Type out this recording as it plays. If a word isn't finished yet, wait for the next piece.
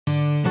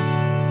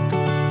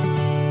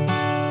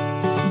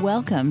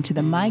Welcome to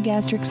the My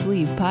Gastric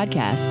Sleeve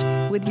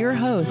podcast with your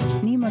host,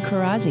 Nima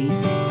Karazi.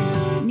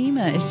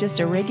 Nima is just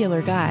a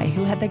regular guy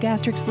who had the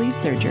gastric sleeve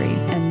surgery,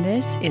 and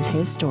this is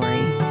his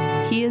story.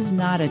 He is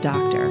not a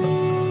doctor.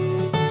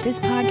 This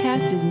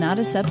podcast is not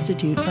a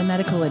substitute for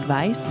medical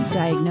advice,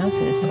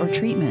 diagnosis, or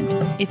treatment.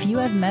 If you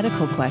have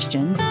medical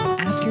questions,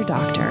 ask your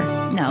doctor.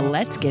 Now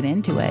let's get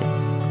into it.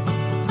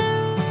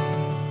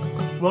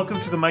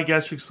 Welcome to the My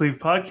Gastric Sleeve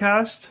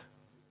podcast.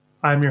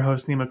 I'm your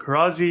host, Nima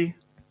Karazi.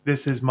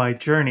 This is my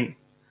journey.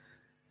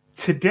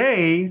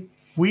 Today,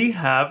 we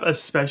have a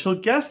special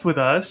guest with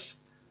us.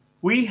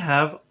 We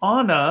have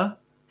Anna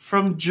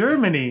from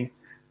Germany.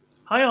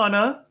 Hi,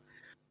 Anna.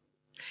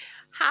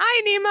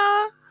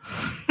 Hi,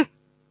 Nima.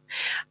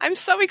 I'm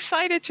so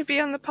excited to be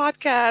on the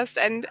podcast,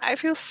 and I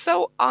feel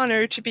so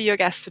honored to be your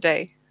guest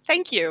today.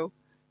 Thank you.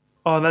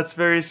 Oh, that's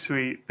very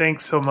sweet.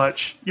 Thanks so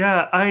much.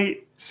 Yeah,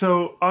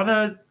 so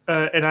Anna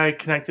and I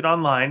connected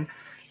online,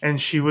 and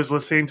she was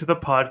listening to the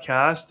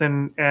podcast,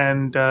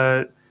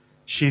 and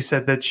she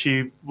said that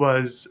she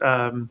was,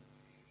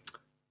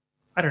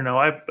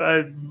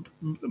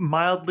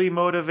 mildly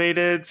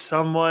motivated,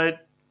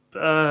 somewhat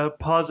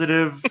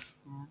positive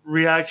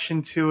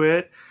reaction to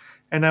it.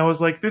 And I was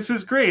like, this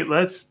is great.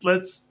 Let's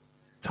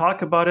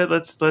talk about it.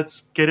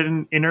 Let's get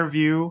an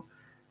interview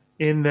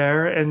in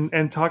there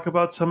and talk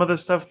about some of the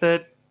stuff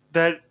that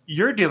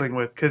you're dealing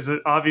with. Because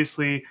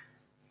obviously,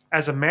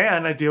 as a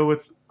man, I deal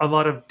with a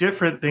lot of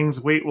different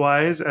things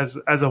weight-wise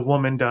as a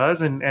woman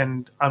does.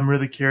 And I'm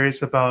really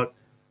curious about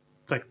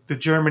like the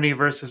Germany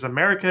versus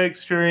America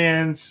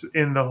experience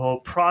in the whole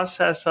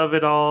process of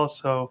it all.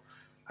 So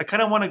I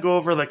kind of want to go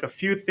over like a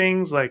few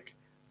things, like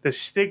the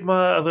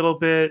stigma a little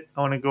bit. I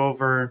want to go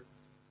over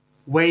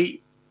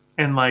weight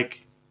and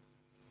like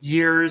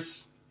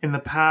years in the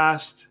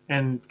past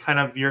and kind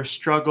of your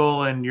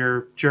struggle and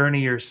your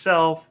journey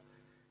yourself.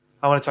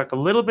 I want to talk a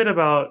little bit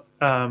about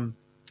kind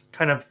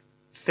of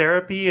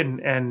therapy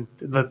and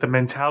the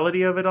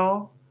mentality of it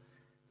all.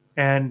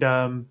 And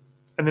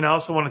then I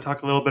also want to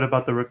talk a little bit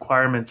about the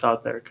requirements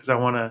out there because I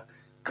want to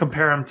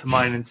compare them to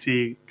mine and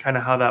see kind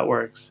of how that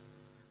works.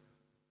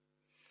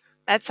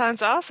 That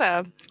sounds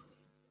awesome.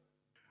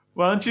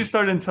 Why don't you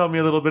start and tell me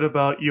a little bit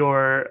about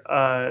your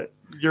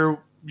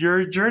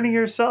journey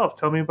yourself?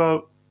 Tell me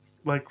about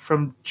like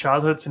from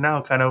childhood to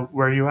now, kind of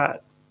where you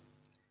at.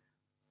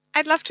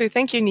 I'd love to.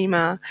 Thank you,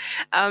 Nima.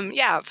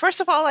 First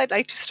of all, I'd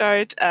like to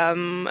start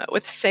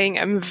with saying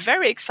I'm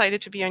very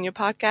excited to be on your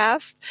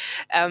podcast.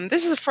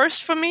 This is a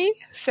first for me.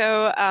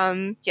 So,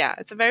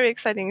 it's a very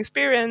exciting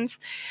experience,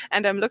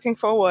 and I'm looking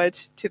forward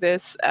to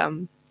this.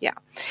 You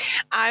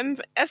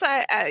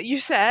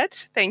said,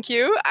 thank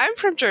you. I'm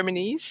from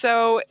Germany,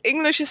 so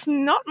English is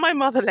not my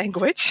mother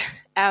language.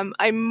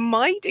 I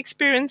might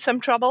experience some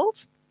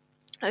troubles.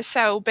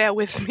 So bear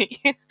with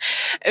me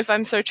if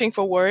I'm searching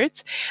for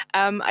words.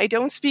 I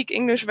don't speak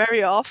English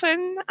very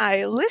often.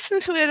 I listen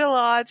to it a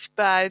lot,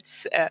 but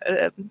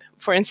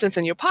for instance,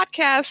 in your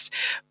podcast,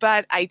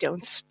 but I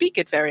don't speak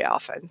it very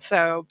often.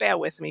 So bear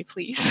with me,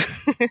 please.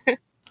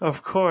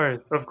 Of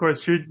course.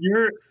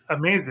 You're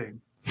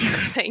amazing.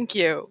 Thank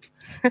you.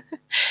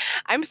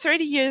 I'm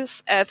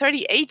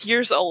 38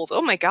 years old.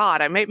 Oh my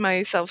God, I made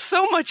myself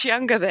so much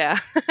younger there.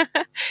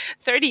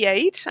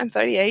 38. I'm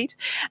 38.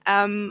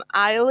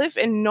 I live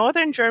in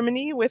northern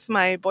Germany with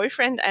my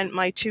boyfriend and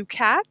my two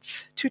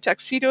cats, two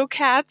tuxedo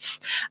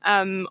cats.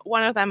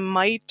 One of them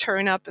might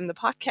turn up in the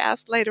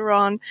podcast later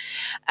on.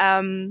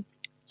 I've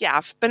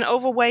been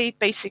overweight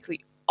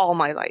basically all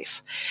my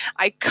life.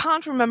 I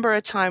can't remember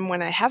a time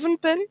when I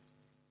haven't been.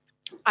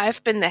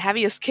 I've been the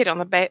heaviest kid on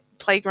the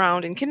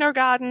playground in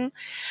kindergarten.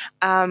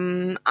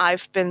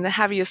 I've been the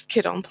heaviest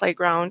kid on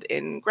playground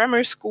in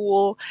grammar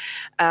school.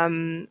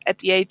 At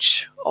the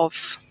age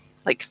of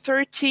like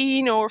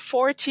 13 or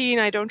 14,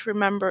 I don't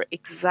remember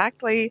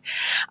exactly,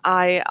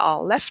 I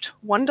left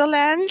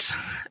Wonderland.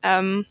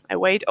 I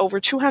weighed over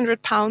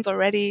 200 pounds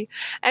already,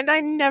 and I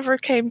never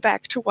came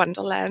back to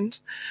Wonderland.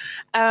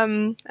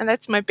 And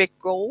that's my big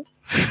goal,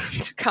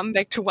 to come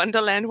back to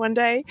Wonderland one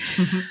day.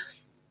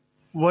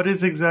 What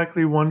is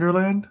exactly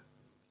Wonderland?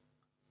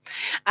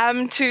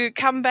 To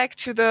come back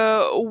to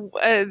the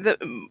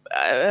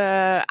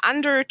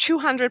under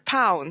 200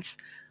 pounds,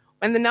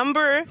 when the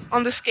number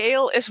on the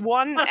scale is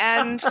 1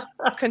 and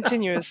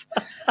continues.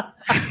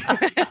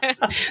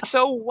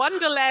 So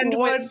Wonderland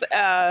with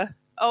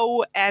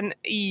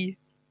O-N-E.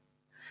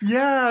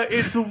 Yeah,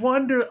 it's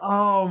Wonder.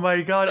 Oh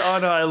my God,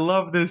 Anna, I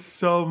love this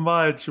so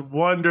much.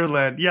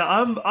 Wonderland. Yeah,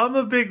 I'm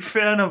a big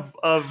fan of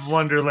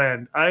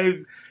Wonderland.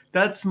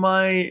 That's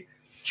my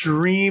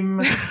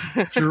dream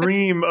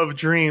of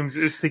dreams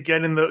is to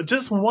get in the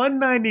just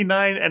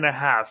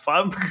 $199.50.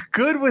 I'm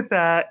good with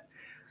that.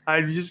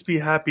 I'd just be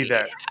happy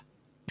there.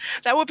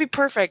 That would be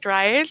perfect,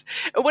 right?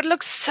 It would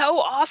look so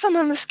awesome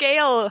on the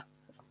scale.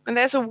 And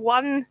there's a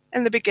 1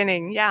 in the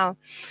beginning. Yeah,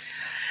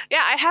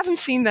 I haven't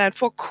seen that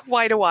for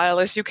quite a while,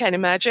 as you can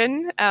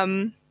imagine.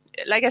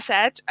 like I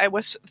said, I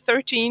was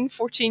 13,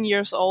 14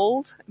 years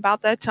old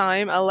about that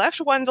time. I left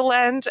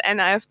Wonderland,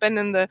 and I've been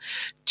in the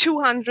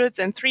 200s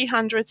and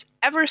 300s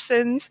ever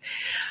since.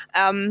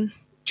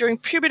 During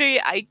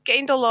puberty, I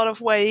gained a lot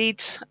of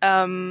weight,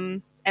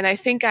 and I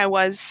think I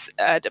was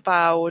at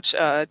about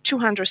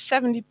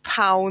 270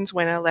 pounds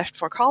when I left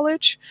for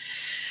college.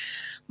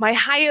 My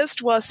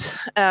highest was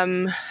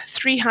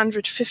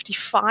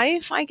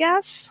 355, I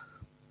guess.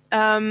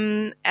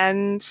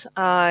 And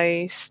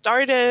I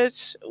started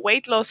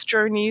weight loss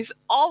journeys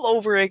all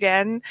over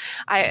again.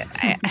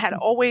 Have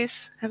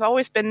always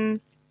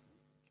been.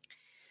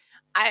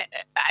 I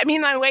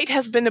mean, my weight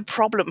has been a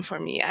problem for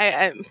me.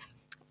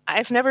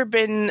 I've never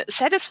been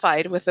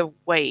satisfied with the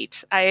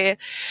weight. I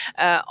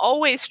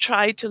always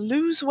tried to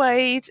lose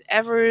weight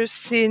ever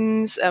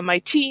since my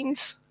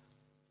teens.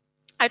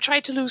 I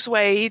tried to lose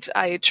weight.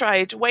 I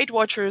tried Weight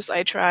Watchers.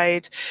 I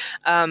tried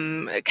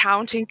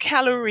counting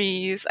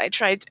calories. I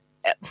tried,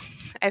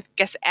 I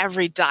guess,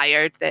 every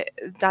diet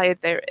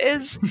there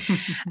is.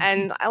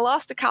 And I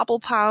lost a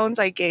couple pounds.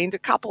 I gained a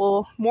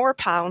couple more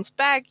pounds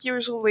back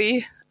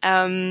usually.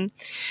 Then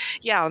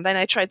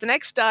I tried the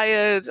next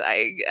diet.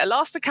 I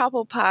lost a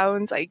couple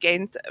pounds. I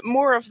gained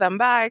more of them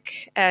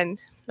back.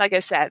 And like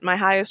I said, my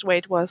highest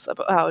weight was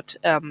about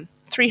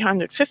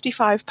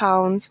 355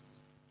 pounds.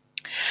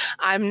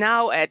 I'm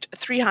now at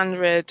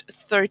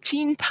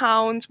 313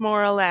 pounds,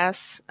 more or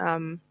less.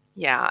 And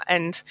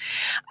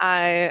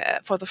I,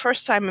 for the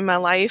first time in my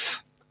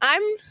life,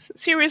 I'm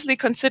seriously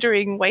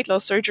considering weight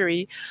loss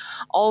surgery,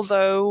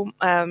 although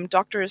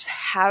doctors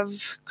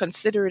have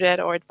considered it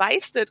or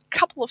advised it a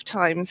couple of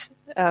times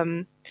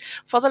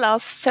for the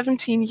last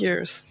 17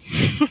 years.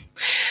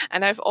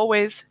 And I've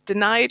always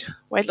denied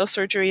weight loss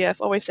surgery. I've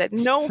always said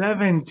no.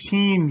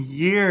 17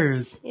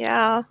 years.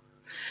 Yeah.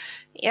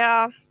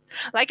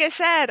 Like I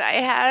said,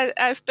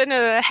 I've been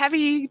a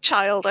heavy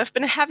child. I've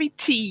been a heavy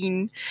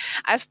teen.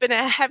 I've been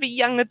a heavy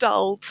young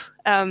adult.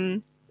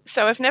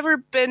 So I've never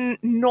been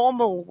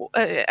normal.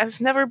 I've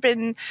never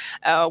been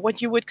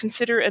what you would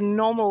consider a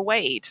normal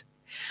weight.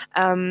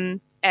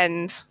 So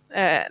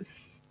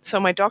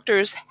my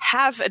doctors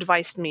have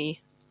advised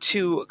me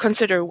to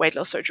consider weight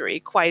loss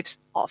surgery quite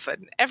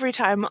often. Every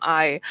time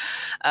I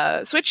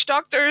switch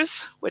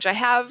doctors, which I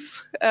have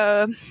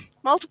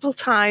multiple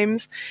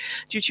times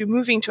due to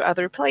moving to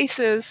other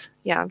places,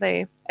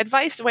 they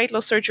advised weight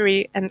loss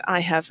surgery, and I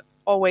have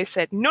always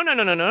said, no,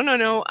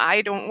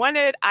 I don't want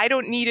it, I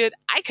don't need it,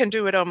 I can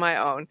do it on my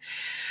own.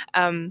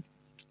 I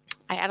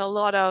had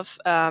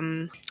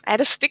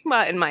a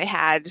stigma in my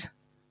head,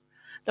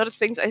 a lot of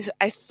things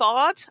I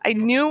thought I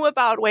knew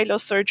about weight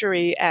loss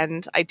surgery,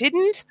 and I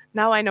didn't.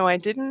 Now I know I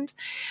didn't.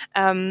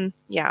 And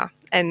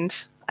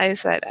I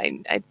said,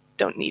 I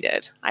don't need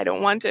it. I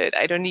don't want it.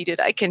 I don't need it.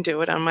 I can do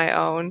it on my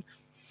own.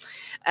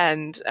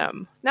 And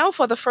now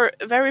for the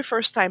very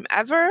first time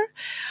ever,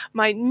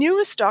 my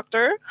newest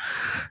doctor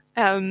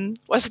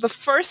was the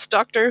first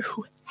doctor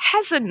who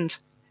hasn't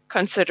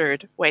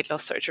considered weight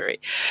loss surgery.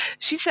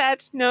 She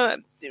said no.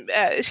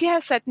 She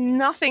has said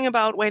nothing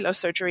about weight loss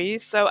surgery.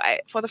 So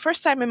for the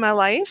first time in my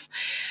life,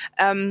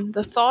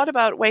 the thought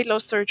about weight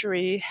loss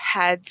surgery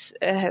had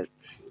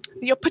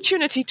the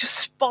opportunity to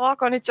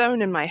spark on its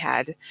own in my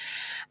head.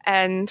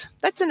 And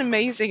that's an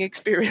amazing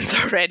experience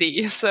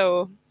already.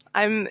 So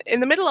I'm in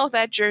the middle of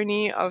that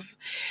journey of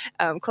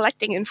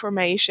collecting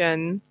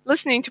information,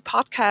 listening to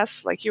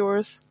podcasts like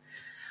yours,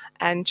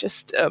 and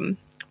just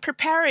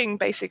preparing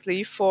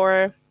basically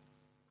for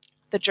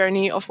the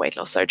journey of weight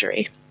loss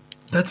surgery.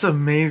 That's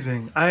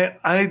amazing.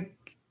 I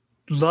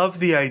love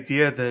the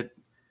idea that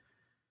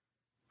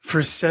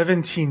for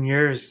 17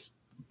 years,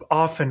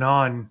 off and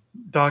on,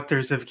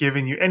 doctors have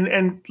given you,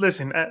 and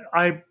listen,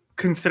 I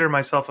consider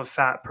myself a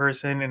fat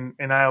person,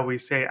 and I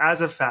always say,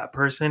 as a fat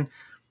person,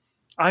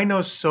 I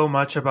know so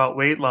much about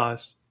weight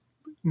loss,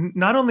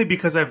 not only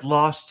because I've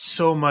lost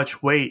so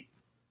much weight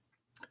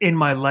in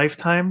my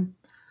lifetime,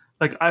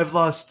 like I've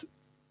lost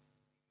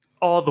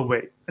all the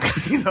weight,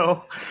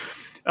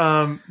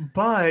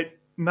 but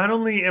not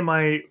only am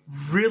I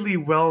really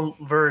well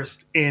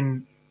versed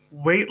in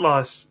weight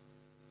loss,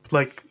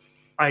 like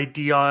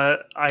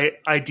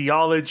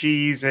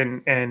ideologies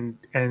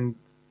and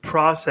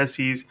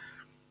processes,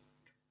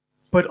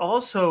 but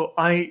also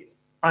I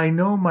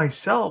know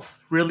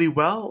myself really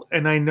well,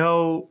 and I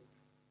know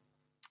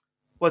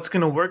what's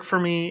going to work for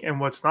me and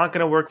what's not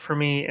going to work for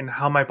me, and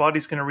how my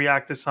body's going to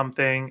react to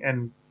something,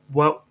 and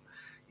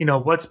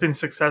what's been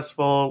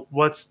successful,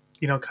 what's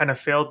kind of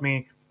failed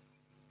me.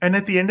 And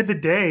at the end of the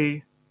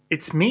day,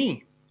 it's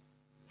me.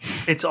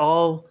 It's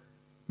all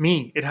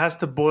me. It has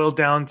to boil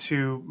down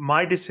to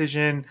my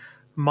decision,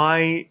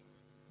 my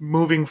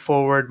moving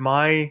forward,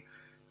 my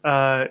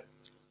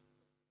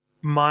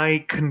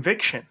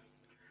conviction.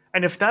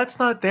 And if that's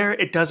not there,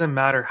 it doesn't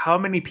matter how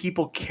many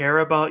people care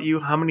about you,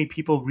 how many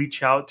people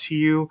reach out to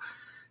you,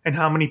 and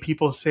how many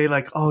people say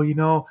like, oh,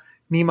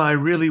 Nima, I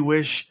really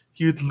wish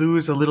you'd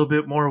lose a little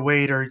bit more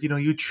weight, or,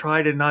 you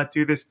try to not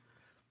do this.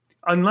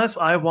 Unless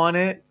I want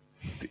it,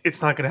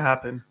 it's not going to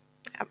happen.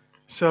 Yep.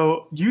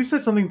 So you said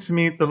something to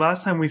me the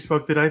last time we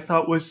spoke that I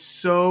thought was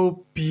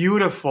so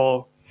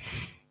beautiful.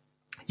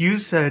 You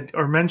said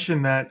or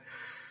mentioned that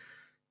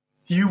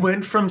you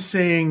went from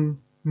saying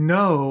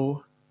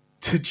no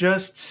to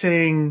just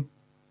saying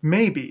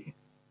maybe.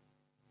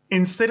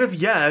 Instead of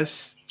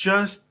yes,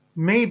 just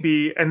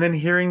maybe, and then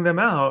hearing them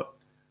out.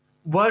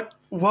 What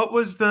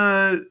was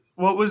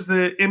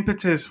the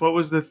impetus? What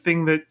was the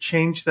thing that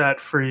changed that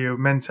for you,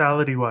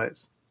 mentality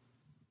wise?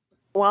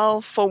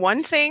 Well, for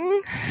one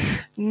thing,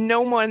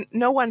 no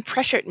one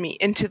pressured me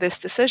into this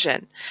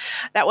decision.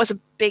 That was a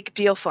big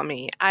deal for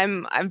me.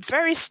 I'm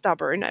very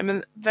stubborn. I'm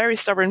a very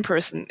stubborn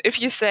person.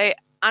 If you say,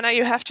 Anna,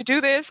 you have to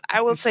do this,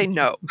 I will say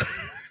no.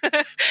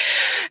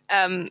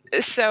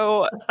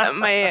 So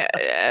my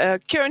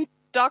current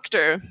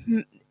doctor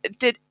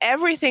did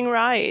everything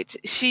right.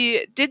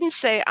 She didn't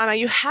say, Anna,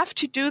 you have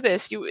to do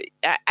this.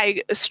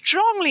 I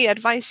strongly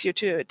advise you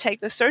to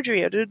take the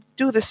surgery or to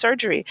do the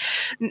surgery.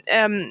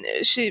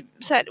 She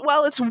said,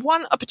 well, it's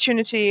one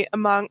opportunity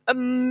among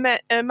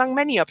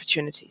many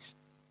opportunities.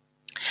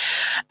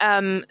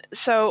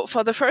 So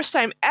for the first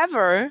time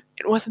ever,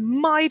 it was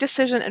my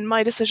decision and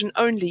my decision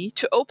only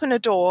to open a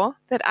door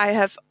that I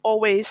have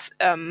always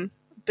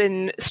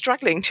been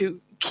struggling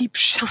to keep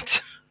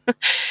shut.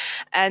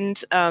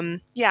 And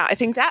I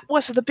think that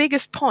was the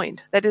biggest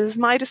point. That it is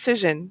my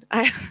decision.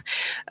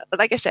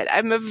 Like I said,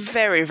 I'm a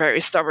very, very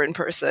stubborn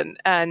person,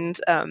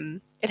 and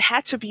it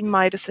had to be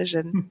my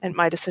decision and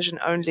my decision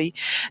only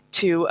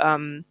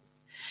to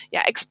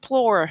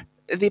explore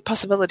the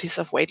possibilities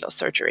of weight loss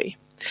surgery.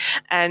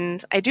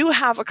 And I do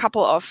have a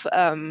couple of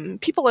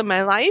people in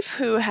my life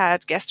who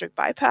had gastric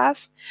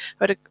bypass,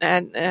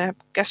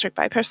 gastric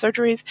bypass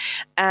surgeries,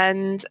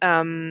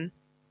 and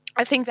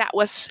I think that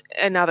was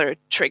another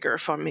trigger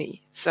for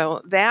me.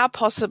 So their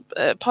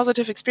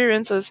positive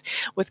experiences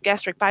with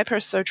gastric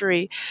bypass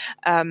surgery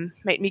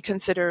made me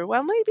consider,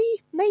 well,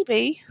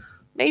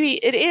 maybe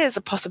it is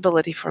a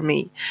possibility for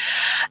me.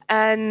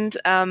 And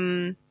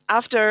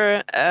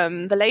after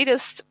the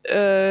latest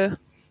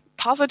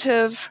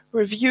positive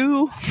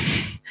review,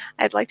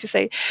 I'd like to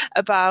say,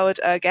 about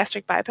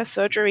gastric bypass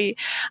surgery,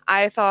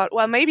 I thought,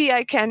 well, maybe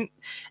I can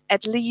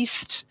at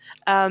least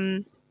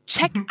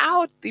check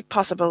out the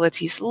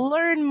possibilities,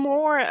 learn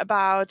more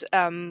about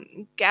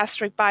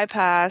gastric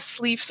bypass,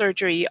 sleeve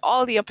surgery,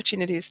 all the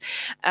opportunities,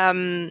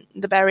 the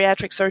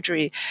bariatric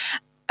surgery.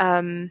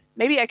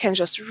 Maybe I can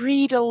just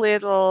read a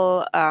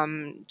little,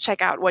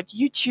 check out what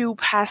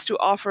YouTube has to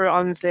offer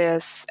on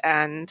this,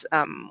 and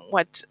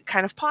what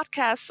kind of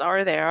podcasts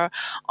are there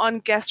on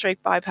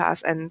gastric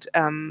bypass and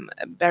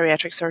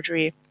bariatric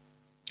surgery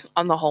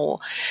on the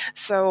whole.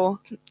 So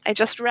I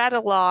just read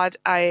a lot.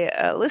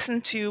 I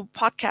listened to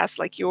podcasts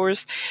like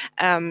yours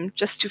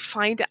just to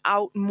find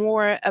out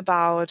more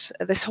about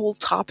this whole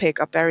topic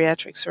of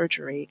bariatric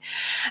surgery.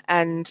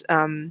 And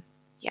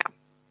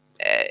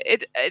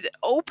it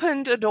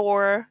opened a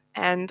door,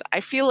 and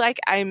I feel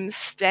like I'm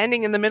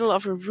standing in the middle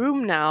of a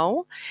room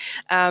now.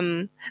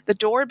 The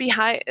door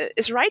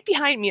is right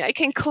behind me. I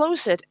can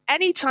close it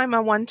anytime I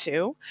want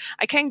to.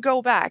 I can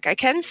go back. I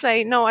can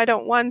say, no, I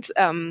don't want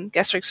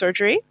gastric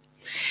surgery.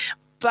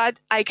 But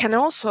I can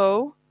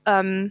also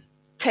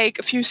take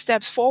a few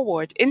steps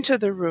forward into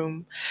the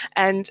room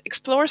and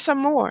explore some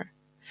more.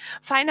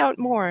 Find out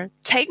more,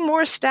 take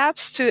more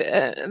steps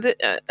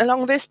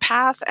along this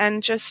path,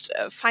 and just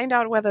find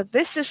out whether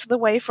this is the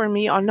way for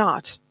me or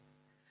not.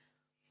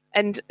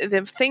 And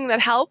the thing that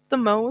helped the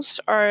most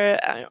are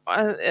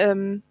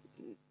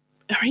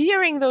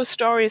hearing those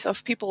stories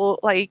of people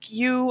like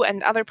you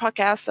and other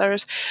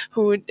podcasters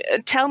who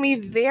tell me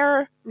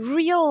their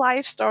real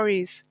life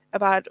stories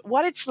about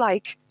what it's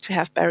like to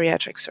have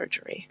bariatric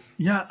surgery.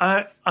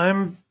 Yeah,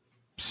 I'm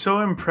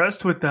so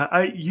impressed with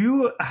that.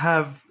 You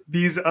have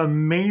these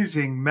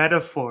amazing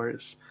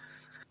metaphors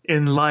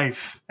in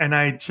life, and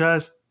I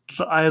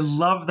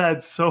love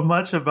that so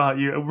much about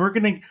you. We're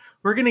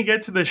gonna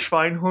get to the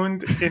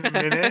Schweinhund in a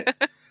minute,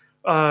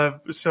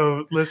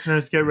 so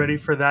listeners, get ready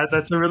for that.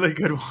 That's a really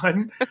good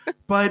one.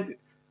 But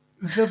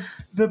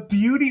the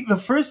beauty, the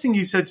first thing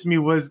you said to me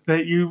was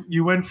that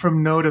you went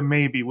from no to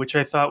maybe, which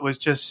I thought was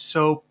just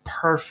so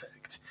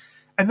perfect.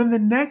 And then the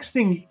next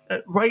thing,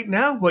 right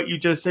now, what you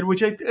just said,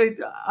 which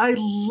I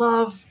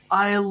love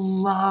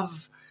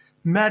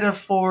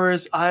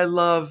metaphors, I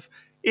love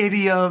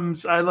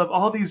idioms, I love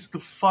all these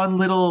fun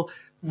little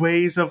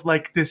ways of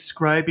like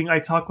describing. I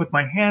talk with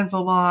my hands a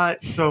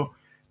lot, so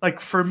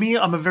like for me,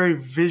 I'm a very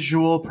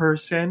visual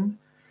person.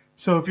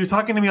 So if you're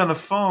talking to me on the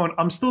phone,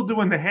 I'm still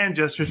doing the hand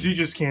gestures, you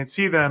just can't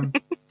see them.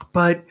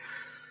 But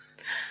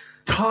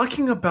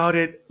talking about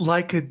it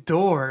like a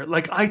door,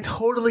 like I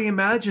totally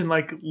imagine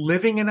like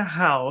living in a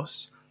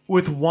house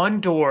with one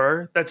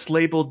door that's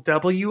labeled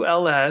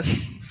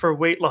WLS for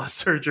weight loss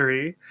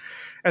surgery.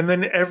 And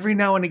then every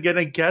now and again,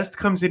 a guest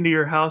comes into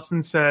your house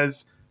and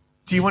says,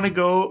 do you want to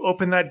go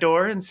open that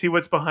door and see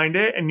what's behind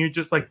it? And you're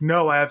just like,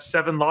 no, I have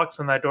 7 locks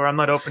on that door. I'm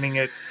not opening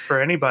it for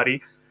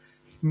anybody.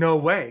 No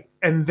way.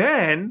 And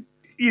then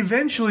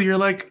eventually you're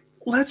like,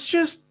 let's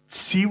just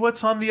see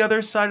what's on the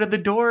other side of the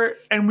door,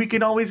 and we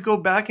can always go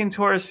back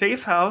into our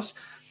safe house,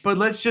 but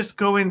let's just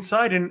go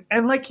inside.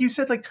 And like you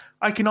said, like,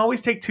 I can always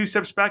take 2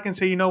 steps back and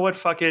say, you know what,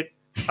 fuck it,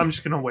 I'm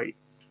just gonna wait.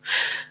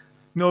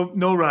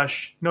 No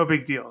rush, no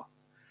big deal.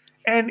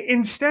 And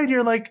instead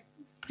you're like,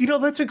 you know,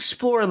 let's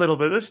explore a little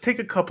bit. Let's take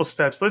a couple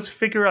steps. Let's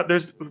figure out,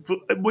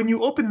 when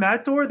you open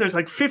that door, there's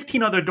like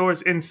 15 other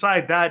doors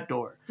inside that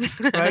door,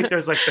 right?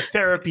 There's like the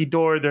therapy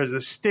door, there's a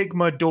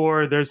stigma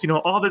door, there's, you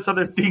know, all this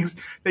other things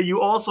that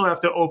you also have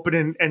to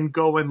open and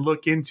go and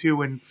look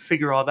into and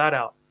figure all that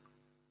out.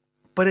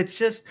 But it's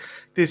just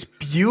this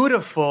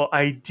beautiful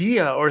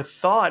idea or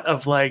thought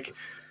of like,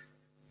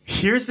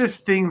 here's this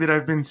thing that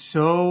I've been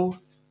so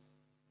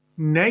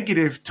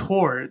negative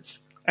towards,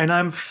 and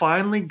I'm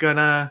finally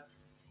gonna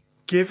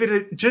give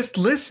it just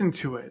listen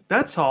to it.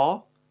 That's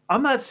all.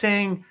 I'm not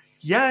saying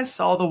yes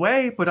all the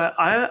way, but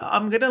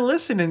I'm going to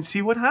listen and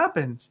see what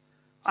happens.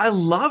 I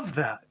love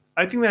that.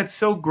 I think that's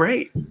so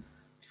great.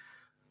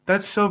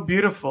 That's so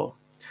beautiful.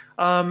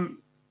 I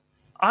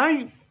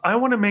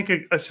want to make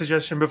a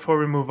suggestion before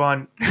we move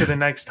on to the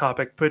next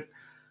topic, but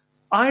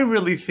I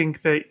really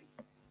think that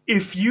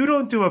if you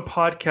don't do a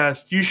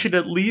podcast, you should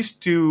at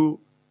least do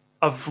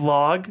a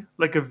vlog,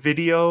 like a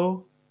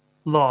video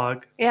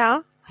log. Yeah.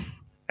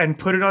 And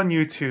put it on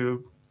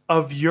YouTube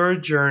of your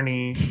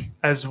journey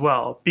as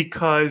well,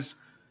 because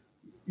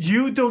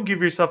you don't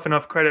give yourself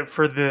enough credit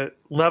for the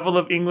level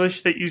of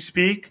English that you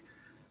speak.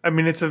 I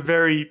mean, it's a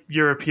very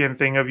European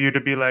thing of you to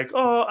be like,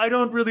 oh, I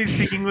don't really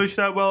speak English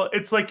that well.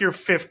 It's like your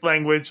 5th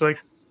language. Like,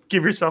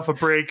 give yourself a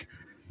break.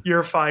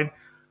 You're fine.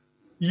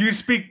 You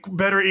speak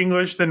better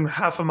English than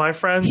half of my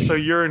friends, so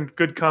you're in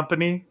good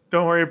company.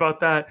 Don't worry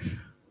about that.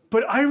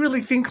 But I really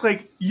think,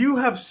 like, you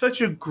have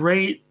such a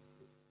great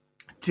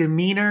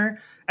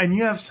demeanor, and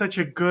you have such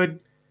a good,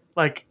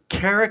 like,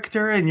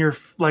 character, and you're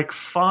like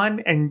fun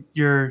and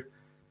you're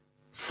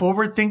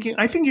forward thinking.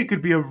 I think you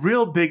could be a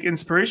real big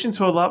inspiration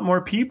to a lot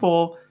more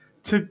people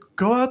to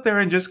go out there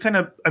and just kind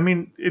of, I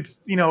mean,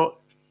 it's, you know,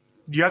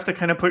 you have to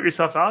kind of put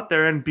yourself out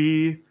there and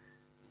be,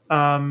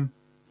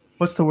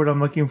 what's the word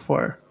I'm looking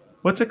for?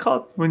 What's it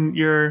called? When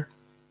you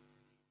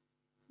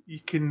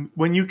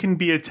can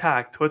be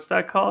attacked. What's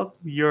that called?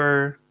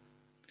 You're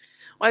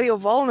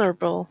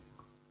vulnerable.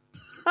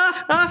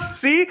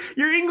 See,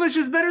 your English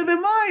is better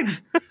than mine.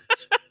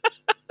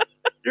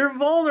 You're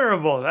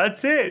vulnerable.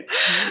 That's it.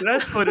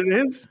 That's what it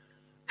is.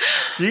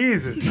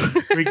 Jesus,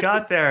 we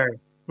got there.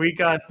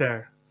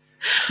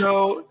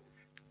 So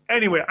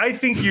anyway, I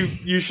think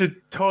you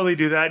should totally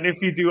do that. And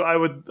if you do, I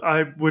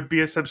would be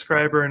a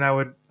subscriber, and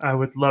I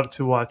would love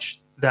to watch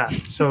that.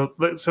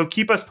 So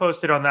keep us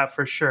posted on that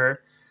for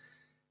sure.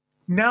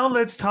 Now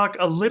let's talk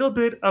a little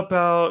bit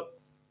about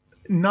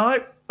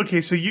Okay,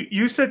 so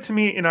you said to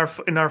me in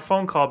our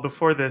phone call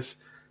before this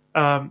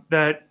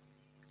that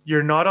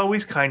you're not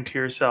always kind to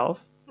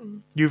yourself.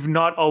 You've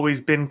not always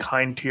been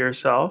kind to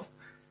yourself,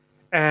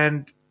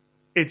 and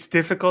it's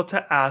difficult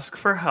to ask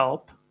for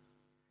help.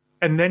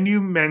 And then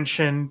you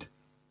mentioned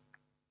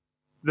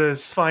the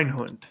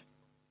Schweinhund.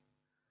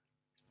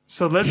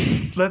 So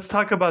let's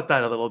talk about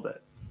that a little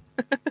bit.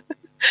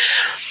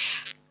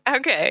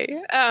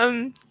 Okay.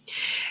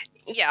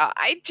 Yeah,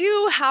 I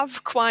do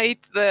have quite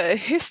the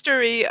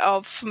history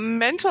of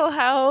mental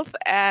health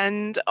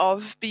and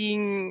of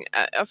being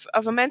of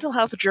a mental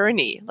health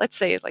journey. Let's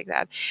say it like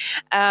that.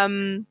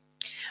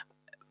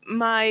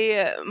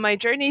 My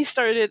journey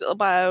started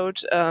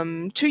about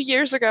 2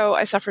 years ago.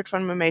 I suffered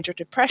from a major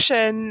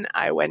depression.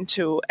 I went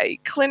to a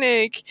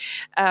clinic.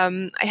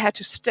 I had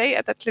to stay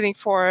at that clinic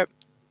for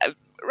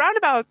around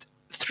about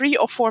 3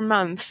 or 4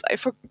 months. I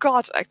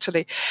forgot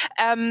actually,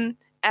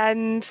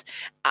 and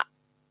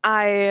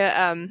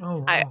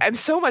I'm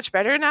so much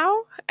better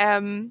now.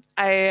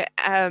 I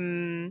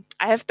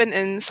have been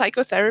in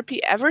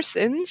psychotherapy ever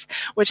since,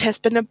 which has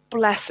been a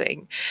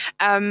blessing.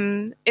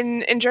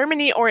 In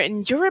Germany or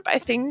in Europe, I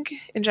think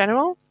in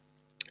general,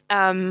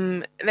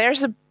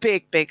 there's a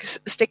big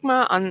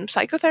stigma on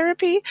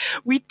psychotherapy.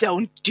 We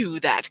don't do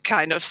that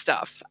kind of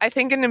stuff. I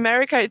think in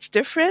America it's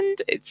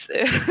different. It's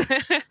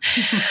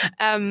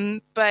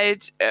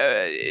but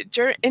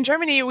in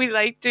Germany we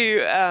like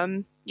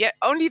to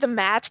only the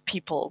mad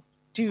people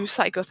do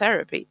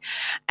psychotherapy,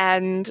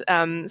 and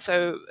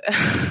so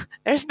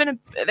there's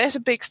a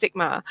big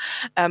stigma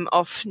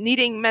of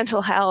needing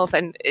mental health,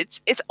 and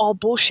it's all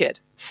bullshit.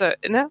 So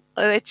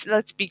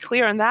let's be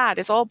clear on that.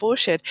 It's all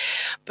bullshit.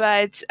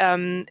 But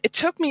it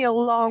took me a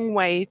long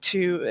way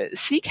to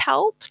seek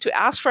help, to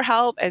ask for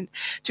help, and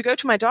to go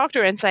to my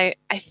doctor and say,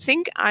 I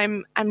think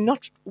I'm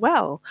not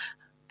well.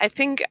 I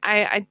think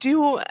I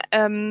do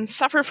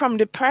suffer from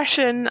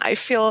depression. I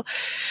feel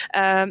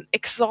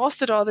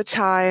exhausted all the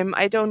time.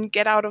 I don't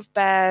get out of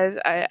bed.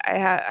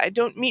 I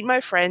don't meet my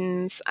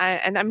friends.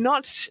 I'm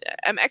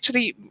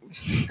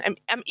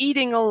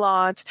eating a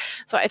lot.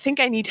 So I think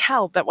I need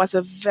help. That was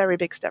a very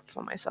big step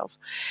for myself.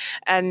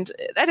 And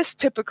that is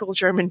typical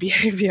German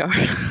behavior.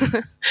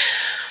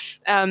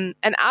 And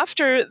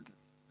after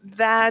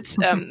that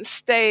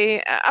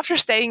after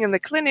staying in the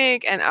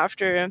clinic and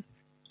after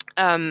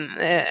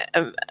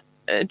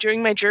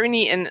during my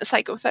journey in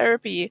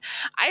psychotherapy,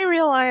 I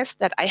realized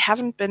that I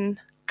haven't been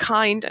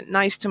kind and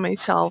nice to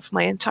myself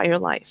my entire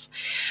life.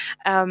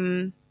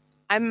 I'm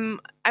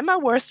my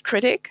worst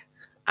critic.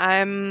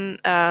 I'm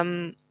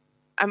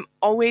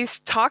always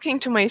talking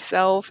to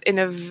myself in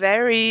a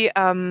very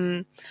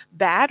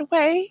bad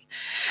way,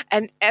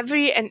 and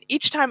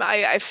each time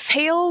I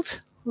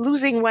failed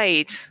losing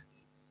weight,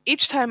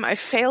 each time I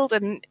failed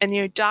in a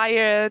new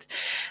diet,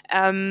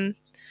 I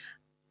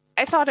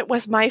thought it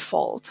was my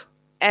fault,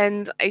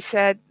 and I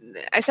said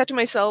to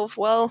myself,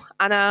 "Well,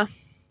 Anna,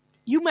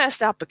 you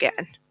messed up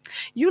again.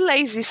 You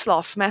lazy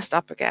sloth messed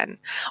up again.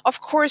 Of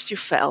course you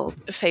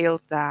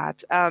failed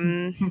that.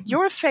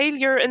 You're a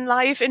failure in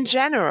life in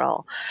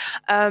general."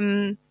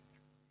 And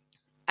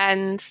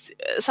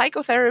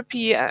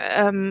psychotherapy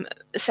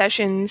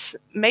sessions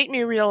made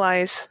me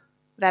realize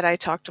that I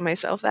talk to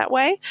myself that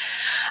way,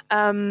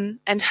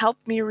 and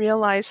helped me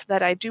realize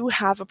that I do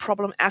have a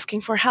problem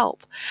asking for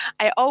help.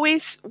 I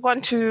always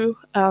want to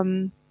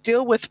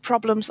deal with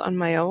problems on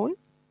my own,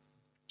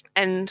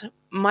 and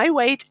my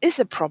weight is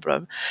a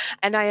problem,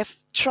 and I have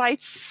tried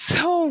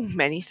so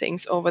many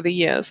things over the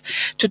years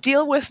to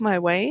deal with my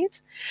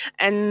weight,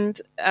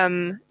 and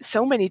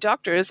so many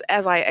doctors,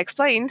 as I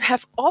explained,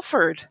 have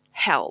offered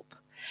help.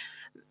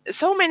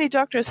 So many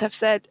doctors have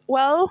said,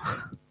 well,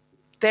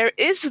 there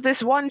is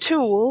this one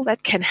tool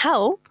that can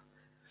help.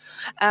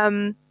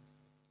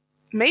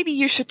 Maybe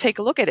you should take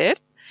a look at it.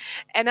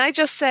 And I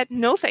just said,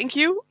 no, thank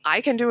you. I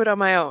can do it on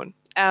my own.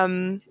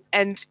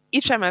 And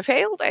each time I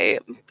failed,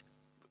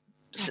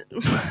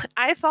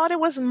 I thought it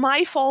was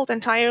my fault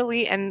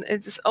entirely, and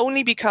it's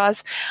only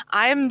because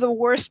I'm the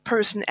worst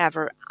person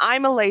ever.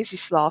 I'm a lazy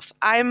sloth.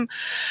 I'm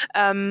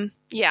I'm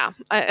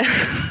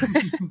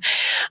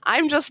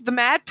just the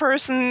mad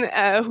person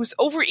who's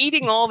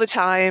overeating all the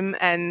time,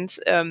 and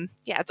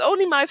it's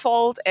only my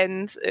fault,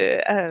 and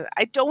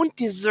I don't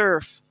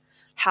deserve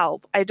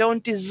help. I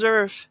don't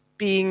deserve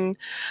being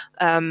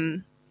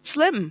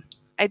slim.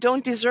 I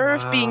don't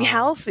deserve being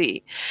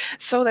healthy.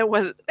 So there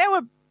were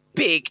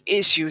big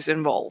issues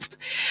involved.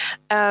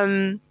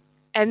 And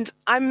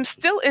I'm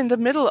still in the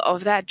middle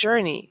of that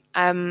journey.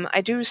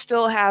 I do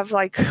still have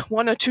like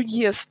 1 or 2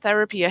 years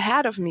therapy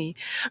ahead of me,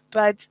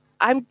 but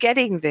I'm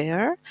getting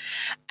there.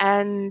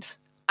 And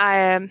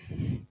I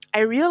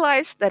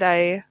realized that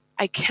I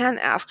can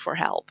ask for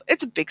help.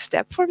 It's a big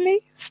step for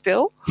me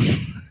still.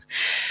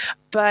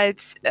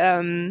 But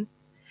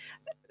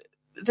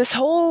this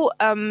whole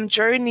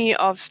journey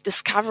of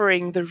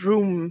discovering the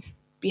room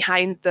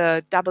behind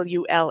the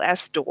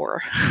WLS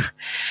door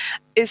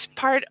is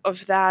part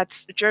of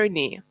that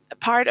journey.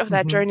 Part of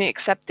that journey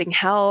accepting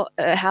help,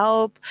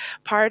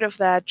 part of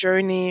that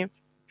journey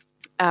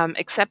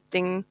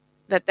accepting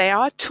that there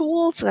are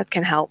tools that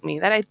can help me,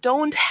 that I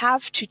don't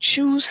have to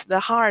choose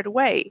the hard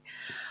way.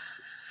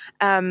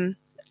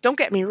 Don't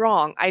get me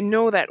wrong. I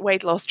know that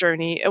weight loss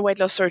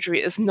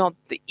surgery is not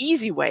the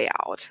easy way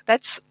out.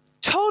 That's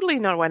totally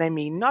not what I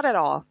mean. Not at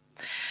all.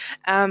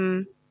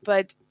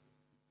 But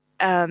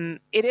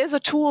it is a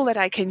tool that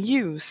I can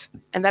use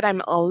and that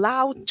I'm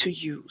allowed to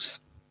use.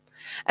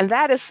 And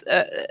that is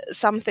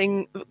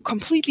something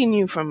completely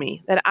new for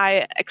me, that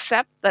I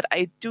accept that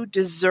I do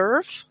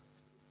deserve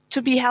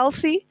to be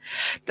healthy,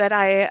 that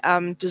I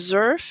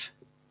deserve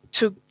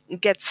to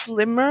get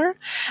slimmer,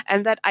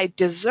 and that I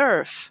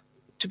deserve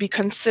to be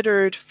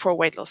considered for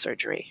weight loss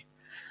surgery.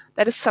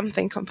 That is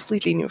something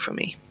completely new for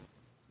me.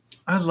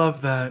 I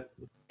love that.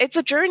 It's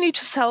a journey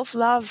to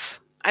self-love.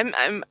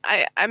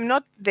 I'm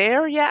not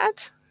there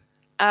yet.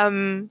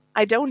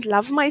 I don't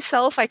love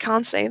myself. I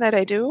can't say that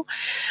I do.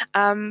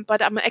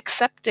 But I'm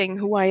accepting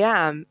who I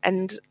am.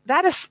 And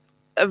that is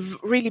a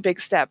really big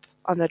step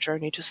on the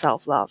journey to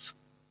self-love.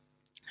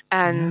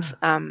 And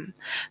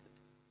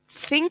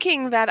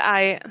thinking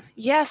that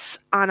yes,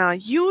 Anna,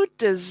 you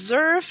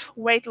deserve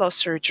weight loss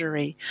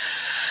surgery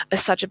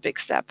is such a big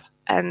step.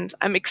 And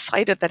I'm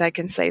excited that I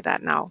can say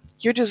that now.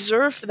 You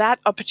deserve that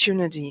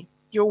opportunity.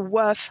 You're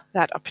worth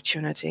that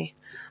opportunity.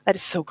 That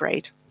is so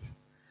great.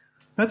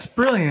 That's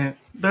brilliant.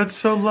 That's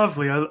so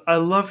lovely. I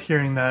love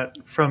hearing that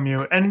from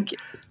you. And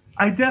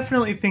I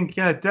definitely think,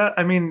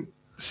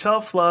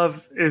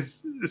 self-love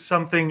is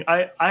something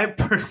I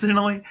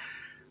personally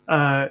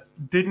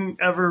didn't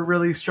ever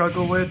really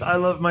struggle with. I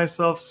love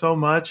myself so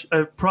much,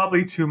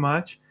 probably too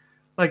much.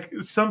 Like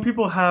some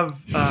people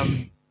have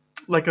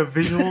like a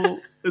visual,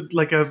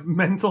 like a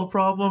mental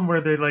problem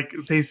where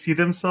they see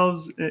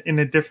themselves in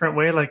a different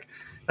way. Like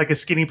a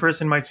skinny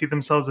person might see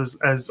themselves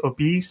as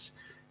obese.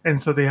 And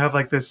so they have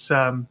like this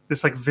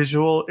like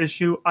visual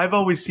issue. I've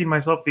always seen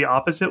myself the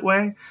opposite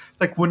way.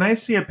 Like when I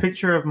see a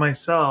picture of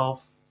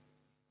myself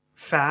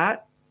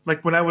fat,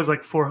 like when I was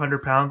like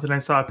 400 pounds and I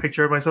saw a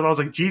picture of myself, I was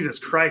like, Jesus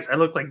Christ, I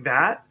look like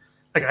that?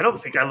 Like, I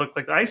don't think I look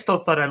like that. I still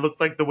thought I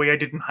looked like the way I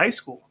did in high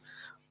school.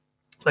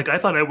 Like I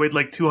thought I weighed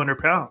like 200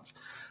 pounds.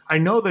 I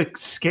know the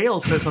scale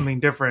says something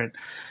different,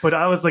 but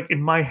I was like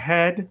in my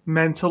head,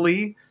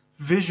 mentally,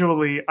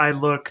 visually, I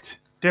looked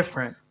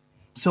different.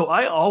 So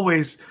I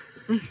always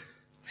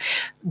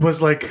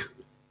was like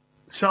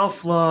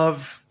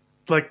self-love,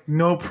 like,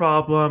 no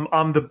problem,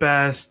 I'm the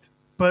best.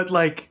 But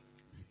like,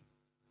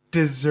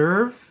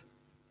 deserve,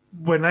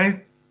 when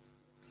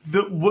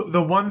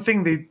the one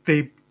thing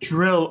they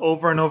drill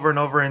over and over and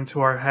over into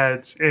our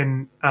heads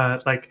in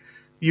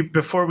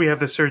before we have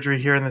the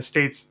surgery here in the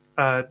States,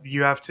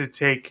 you have to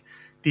take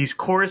these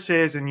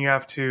courses and you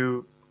have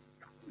to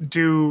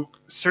do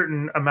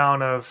certain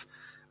amount of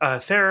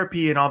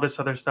therapy and all this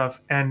other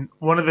stuff. And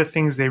one of the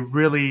things they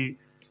really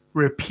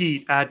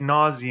repeat ad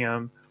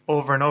nauseum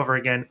over and over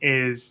again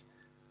is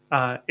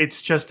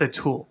it's just a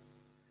tool.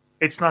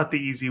 It's not the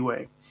easy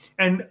way.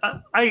 And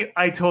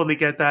I totally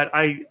get that.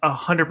 I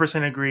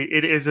 100% agree.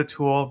 It is a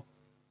tool.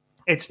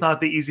 It's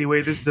not the easy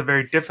way. This is a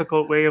very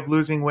difficult way of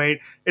losing weight.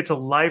 It's a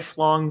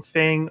lifelong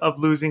thing of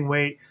losing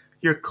weight.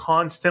 You're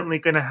constantly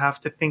going to have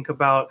to think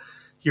about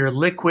your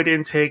liquid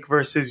intake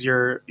versus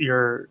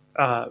your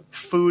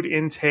food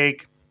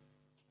intake.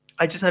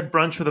 I just had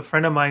brunch with a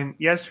friend of mine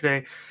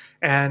yesterday,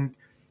 and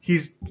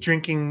he's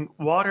drinking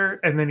water,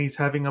 and then he's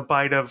having a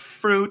bite of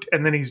fruit,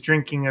 and then he's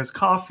drinking his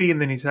coffee, and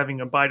then he's having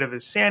a bite of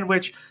his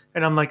sandwich.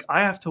 And I'm like,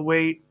 I have to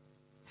wait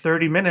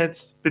 30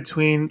 minutes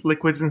between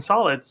liquids and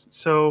solids.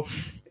 So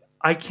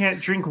I can't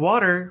drink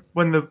water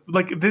when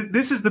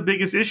this is the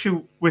biggest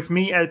issue with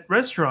me at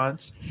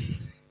restaurants,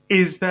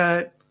 is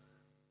that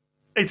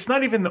it's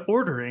not even the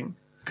ordering,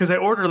 because I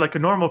order like a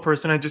normal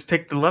person. I just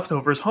take the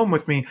leftovers home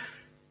with me.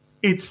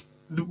 It's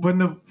when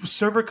the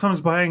server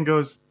comes by and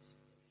goes,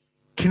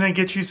 can I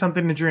get you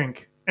something to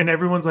drink? And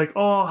everyone's like,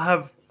 oh, I'll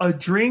have a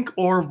drink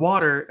or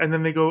water. And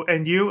then they go,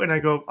 and you? And I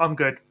go, I'm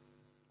good.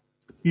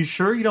 You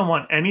sure you don't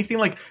want anything?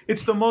 Like,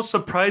 it's the most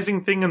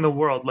surprising thing in the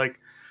world. Like,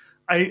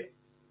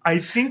 I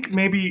think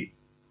maybe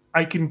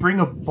I can bring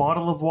a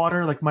bottle of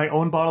water, like my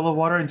own bottle of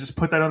water, and just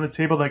put that on the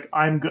table. Like,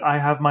 I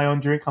have my own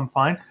drink. I'm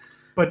fine.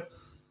 But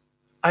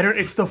I don't.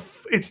 It's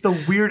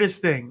the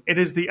weirdest thing. It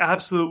is the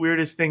absolute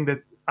weirdest thing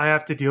that I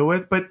have to deal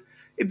with. But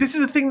this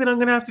is a thing that I'm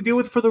going to have to deal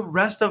with for the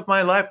rest of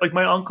my life. Like,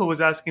 my uncle was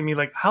asking me,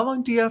 like, how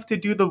long do you have to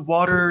do the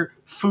water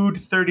food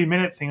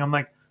 30-minute thing? I'm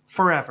like,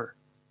 forever.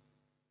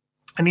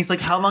 And he's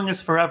like, how long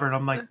is forever? And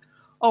I'm like,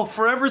 oh,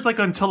 forever is like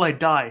until I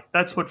die.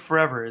 That's what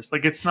forever is.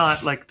 Like, it's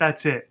not like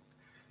that's it.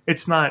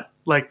 It's not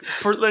like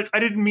I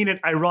didn't mean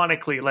it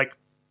ironically. Like,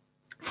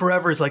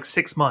 forever is like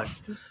 6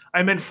 months.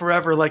 I meant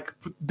forever, like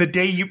the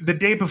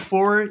day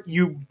before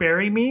you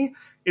bury me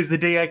is the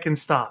day I can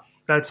stop.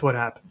 That's what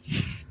happens.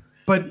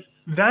 But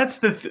that's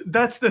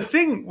the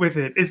thing with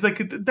it, is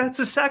like, that's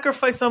a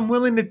sacrifice I'm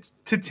willing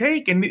to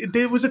take. And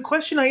there was a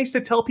question I used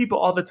to tell people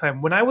all the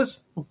time when I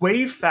was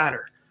way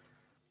fatter.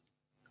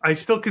 I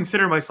still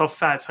consider myself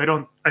fat, so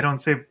I don't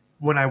say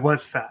when I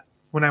was fat.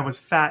 When I was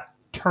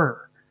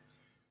fatter,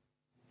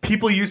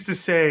 people used to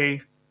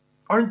say,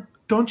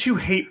 don't you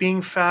hate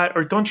being fat,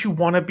 or don't you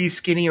want to be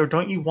skinny, or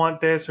don't you want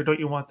this, or don't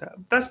you want that?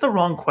 That's the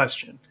wrong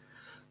question.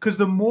 Because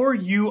the more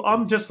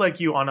I'm just like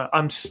you, Anna.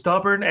 I'm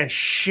stubborn as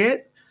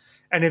shit.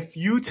 And if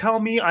you tell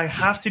me I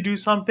have to do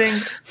something,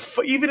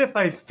 even if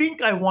I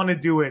think I want to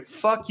do it,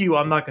 fuck you,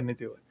 I'm not going to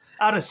do it.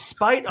 Out of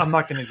spite, I'm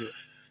not going to do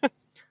it.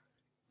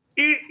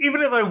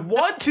 Even if I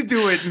want to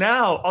do it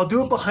now, I'll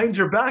do it behind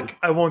your back.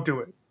 I won't do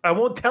it. I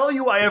won't tell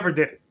you I ever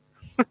did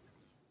it.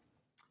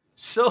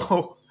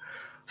 So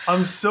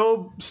I'm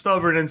so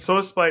stubborn and so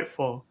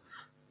spiteful.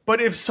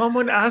 But if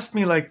someone asked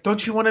me, like,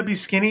 don't you want to be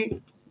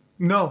skinny?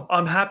 No,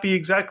 I'm happy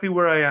exactly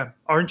where I am.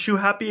 Aren't you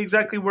happy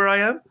exactly where I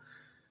am?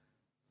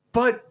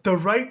 But the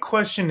right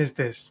question is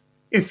this.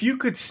 If you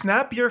could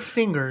snap your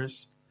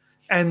fingers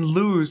and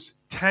lose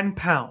 10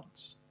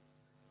 pounds,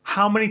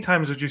 how many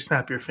times would you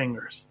snap your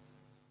fingers?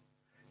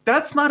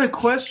 That's not a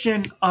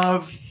question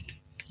of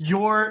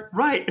your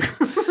right.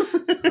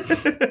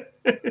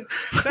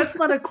 That's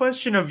not a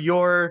question of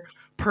your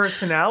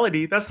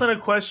personality. That's not a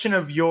question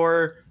of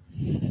your...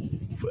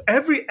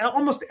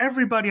 Almost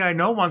everybody I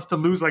know wants to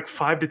lose like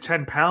 5 to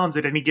 10 pounds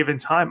at any given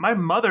time. My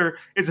mother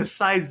is a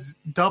size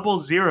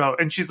 00,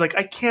 and she's like,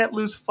 I can't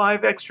lose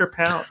 5 extra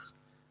pounds.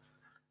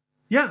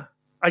 Yeah,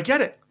 I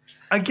get it.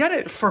 I get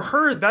it. For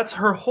her, that's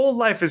her whole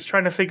life, is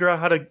trying to figure out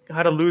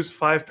how to lose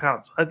 5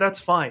 pounds. That's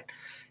fine.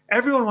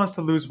 Everyone wants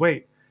to lose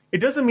weight. It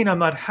doesn't mean I'm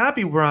not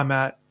happy where I'm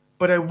at,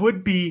 but I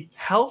would be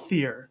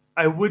healthier.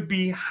 I would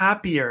be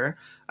happier.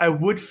 I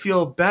would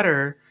feel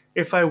better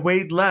if I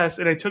weighed less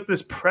and I took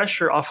this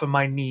pressure off of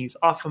my knees,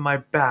 off of my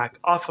back,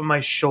 off of my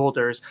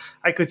shoulders.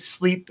 I could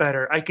sleep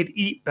better. I could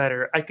eat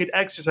better. I could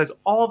exercise,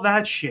 all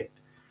that shit.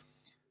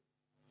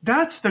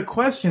 That's the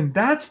question.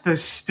 That's the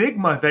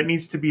stigma that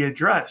needs to be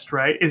addressed,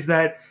 right? Is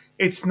that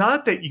it's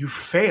not that you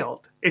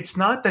failed. It's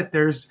not that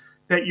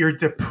that you're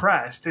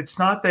depressed. It's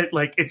not that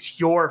like it's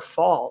your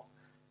fault.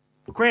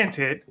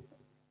 Granted,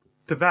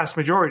 the vast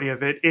majority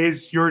of it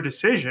is your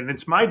decision.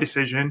 It's my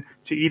decision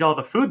to eat all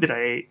the food that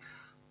I ate.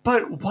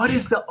 But what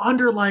is the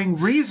underlying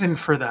reason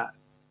for that?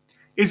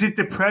 Is it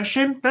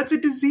depression? That's a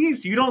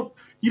disease. You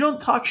don't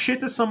talk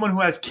shit to someone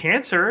who has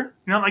cancer.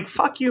 You're not like,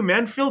 fuck you,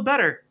 man, feel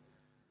better.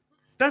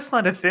 That's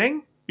not a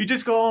thing. You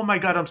just go, oh my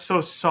God, I'm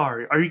so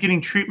sorry. Are you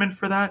getting treatment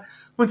for that?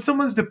 When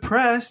someone's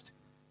depressed,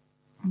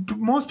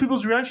 most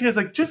people's reaction is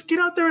like, just get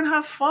out there and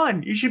have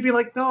fun. You should be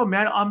like, no,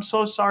 man, I'm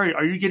so sorry.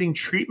 Are you getting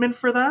treatment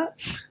for that?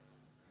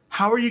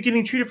 How are you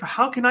getting treated for?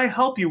 How can I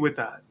help you with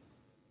that?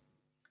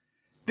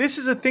 This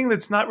is a thing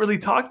that's not really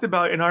talked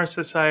about in our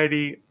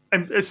society,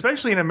 and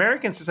especially in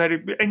American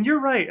society. And you're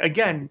right.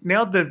 Again,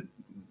 nailed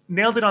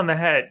it on the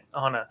head,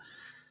 Anna.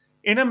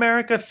 In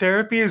America,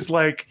 therapy is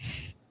like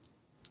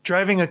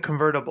driving a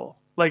convertible.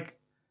 Like,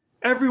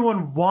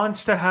 everyone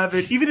wants to have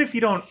it. Even if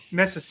you don't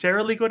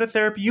necessarily go to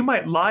therapy, you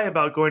might lie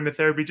about going to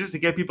therapy just to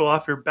get people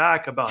off your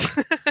back about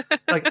it.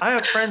 Like, I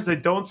have friends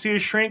that don't see a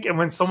shrink, and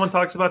when someone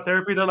talks about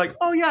therapy, they're like,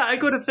 oh yeah, I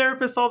go to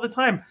therapists all the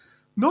time.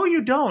 No,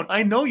 you don't.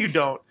 I know you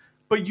don't.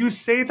 But you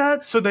say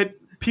that so that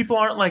people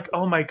aren't like,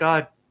 oh my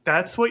God,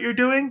 that's what you're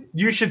doing?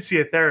 You should see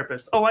a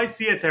therapist. Oh, I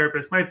see a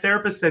therapist. My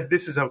therapist said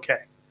this is okay.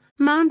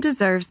 Mom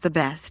deserves the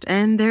best,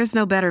 and there's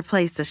no better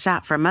place to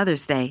shop for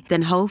Mother's Day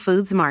than Whole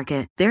Foods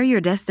Market. They're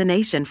your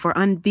destination for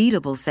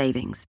unbeatable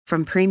savings,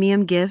 from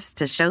premium gifts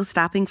to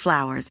show-stopping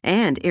flowers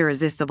and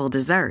irresistible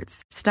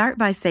desserts. Start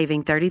by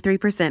saving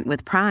 33%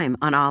 with Prime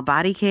on all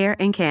body care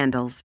and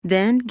candles.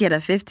 Then get a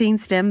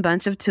 15-stem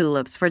bunch of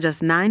tulips for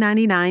just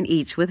 $9.99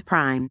 each with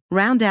Prime.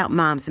 Round out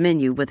Mom's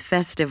menu with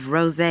festive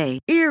rosé,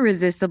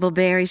 irresistible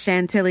berry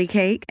chantilly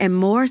cake, and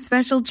more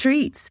special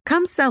treats.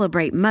 Come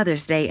celebrate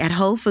Mother's Day at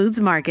Whole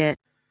Foods Market.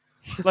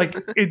 Like,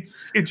 it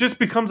just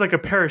becomes like a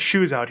pair of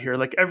shoes out here.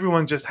 Like,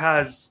 everyone just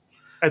has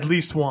at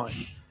least one.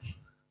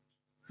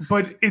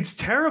 But it's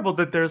terrible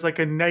that there's like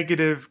a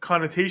negative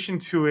connotation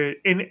to it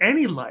in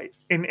any light,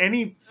 in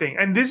anything.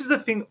 And this is a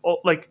thing,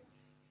 like,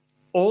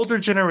 older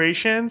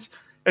generations,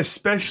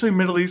 especially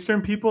Middle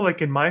Eastern people,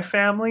 like in my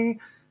family,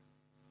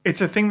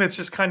 it's a thing that's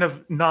just kind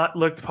of not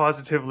looked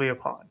positively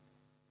upon.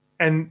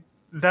 And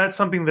that's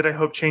something that I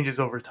hope changes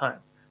over time.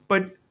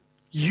 But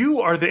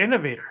you are the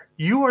innovator.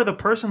 You are the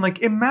person, like,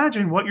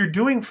 imagine what you're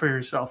doing for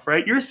yourself,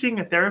 right? You're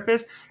seeing a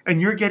therapist and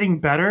you're getting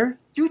better.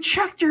 You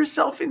checked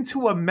yourself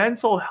into a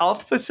mental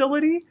health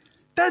facility.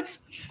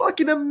 That's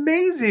fucking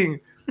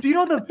amazing. Do you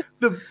know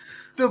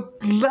the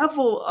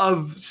level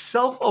of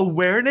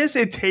self-awareness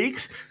it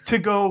takes to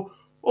go,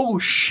 oh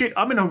shit,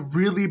 I'm in a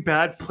really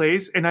bad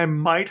place and I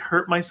might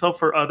hurt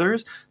myself or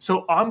others.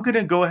 So I'm going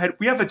to go ahead.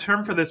 We have a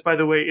term for this, by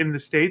the way, in the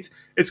States.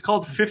 It's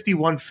called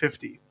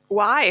 5150.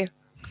 Why?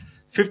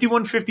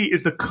 5150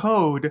 is the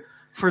code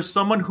for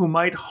someone who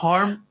might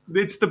harm.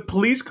 It's the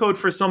police code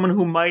for someone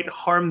who might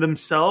harm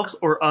themselves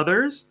or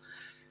others.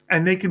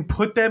 And they can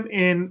put them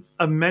in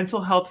a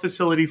mental health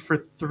facility for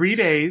 3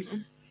 days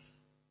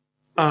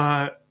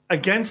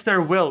against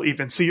their will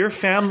even. So your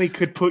family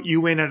could put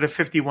you in at a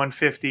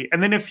 5150.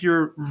 And then if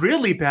you're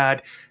really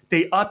bad,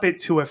 they up it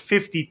to a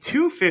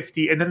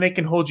 5250 and then they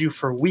can hold you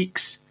for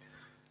weeks.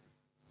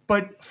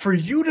 But for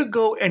you to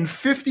go and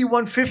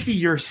 5150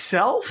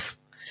 yourself,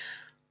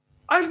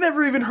 I've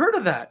never even heard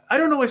of that. I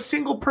don't know a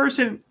single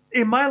person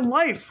in my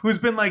life who's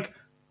been like,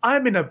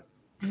 I'm in a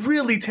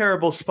really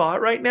terrible spot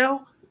right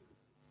now.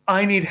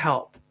 I need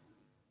help.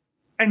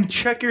 And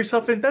check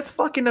yourself in. That's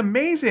fucking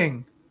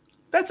amazing.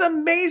 That's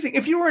amazing.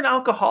 If you were an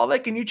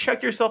alcoholic and you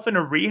checked yourself in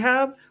a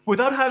rehab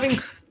without having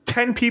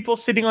 10 people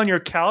sitting on your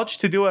couch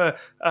to do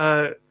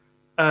an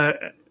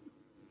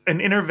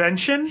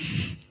intervention,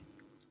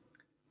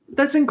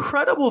 that's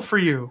incredible for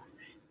you.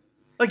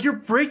 Like, you're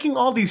breaking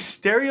all these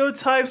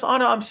stereotypes.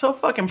 Anna, I'm so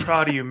fucking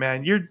proud of you,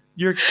 man.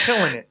 You're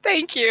killing it.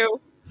 Thank you.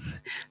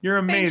 You're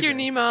amazing.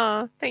 Thank you,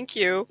 Nima. Thank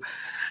you.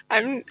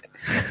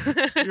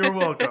 You're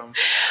welcome.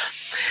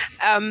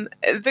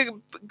 The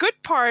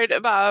good part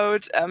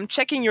about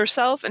checking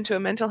yourself into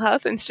a mental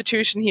health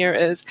institution here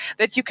is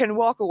that you can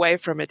walk away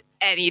from it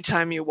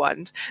anytime you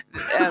want.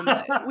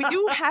 We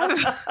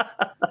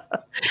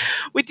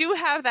do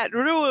have that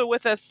rule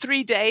with the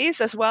 3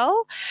 days as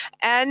well,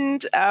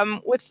 and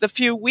with the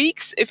few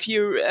weeks if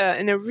you're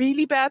in a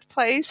really bad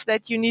place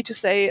that you need to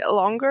stay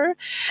longer.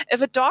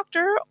 If a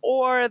doctor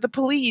or the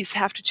police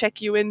have to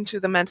check you into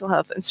the mental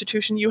health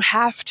institution, you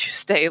have to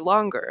stay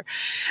longer.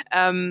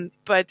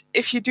 But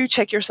if you do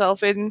check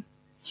yourself in,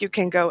 you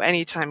can go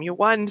anytime you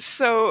want.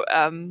 So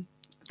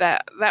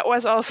that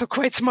was also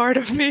quite smart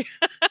of me.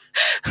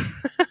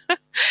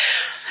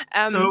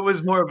 So it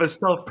was more of a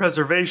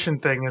self-preservation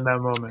thing in that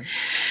moment.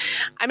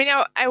 I mean,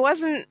 I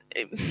wasn't,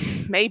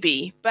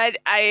 maybe, but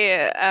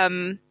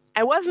I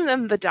wasn't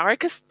in the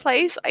darkest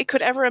place I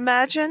could ever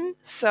imagine.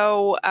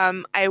 So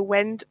I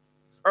went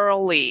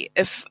early,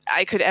 if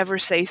I could ever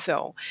say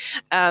so.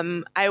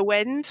 I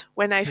went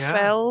when I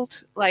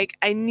felt like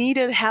I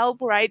needed help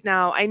right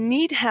now. I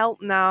need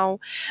help now.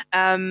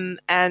 And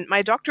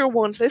my doctor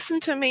won't listen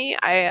to me.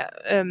 I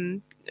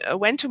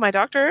went to my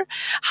doctor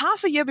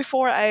half a year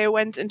before I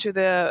went into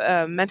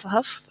the mental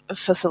health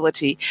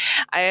facility.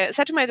 I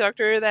said to my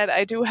doctor that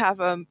I do have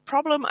a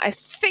problem. I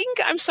think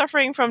I'm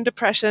suffering from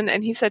depression.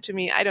 And he said to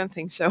me, I don't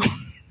think so.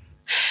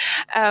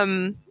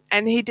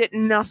 And he did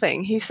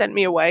nothing. He sent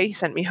me away. He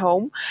sent me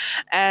home.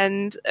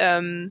 And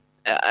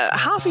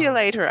half a year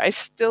later, I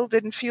still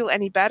didn't feel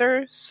any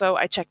better, so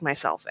I checked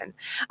myself in.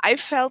 I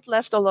felt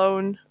left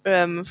alone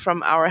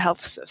from our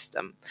health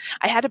system.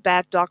 I had a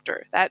bad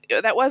doctor.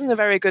 That wasn't a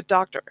very good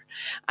doctor.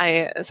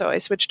 So I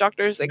switched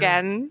doctors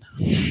again.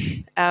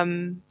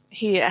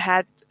 He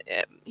had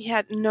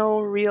no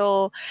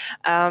real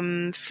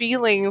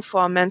feeling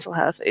for mental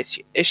health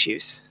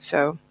issues.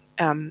 So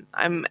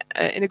I'm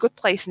in a good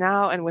place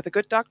now and with a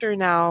good doctor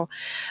now.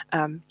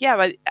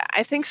 But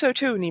I think so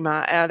too,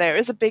 Nima. There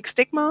is a big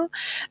stigma,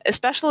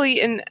 especially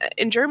in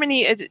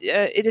Germany.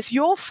 It is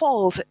your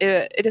fault.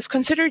 It is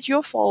considered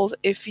your fault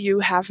if you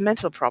have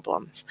mental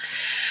problems.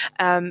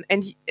 And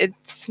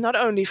it's not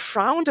only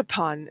frowned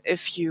upon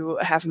if you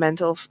have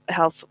mental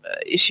health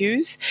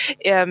issues.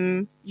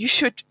 You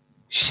should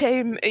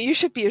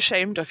be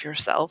ashamed of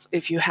yourself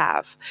if you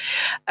have.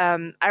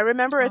 I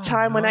remember a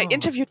time when I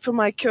interviewed for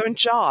my current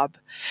job.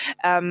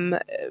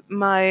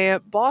 My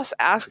boss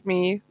asked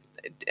me,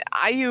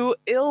 "Are you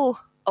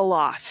ill a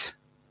lot?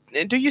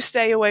 Do you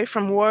stay away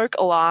from work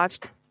a lot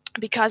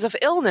because of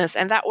illness?"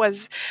 And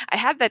I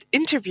had that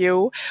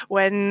interview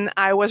when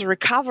I was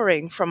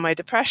recovering from my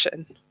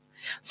depression.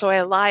 So I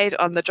lied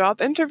on the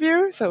job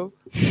interview, so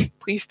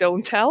please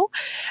don't tell.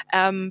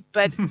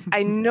 But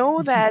I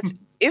know that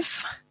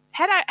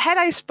had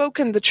I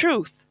spoken the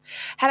truth,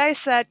 had I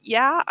said,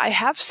 yeah, I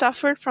have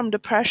suffered from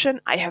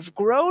depression, I have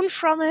grown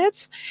from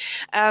it,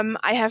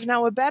 I have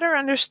now a better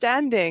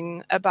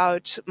understanding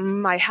about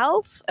my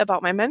health,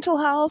 about my mental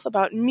health,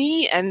 about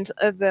me and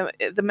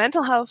the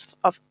mental health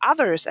of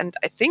others, and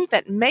I think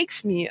that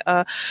makes me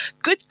a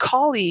good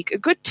colleague, a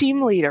good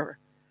team leader,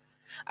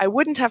 I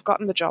wouldn't have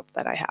gotten the job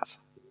that I have.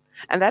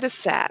 And that is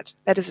sad.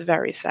 That is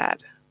very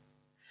sad.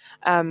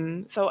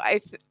 So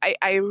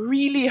I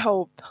really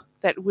hope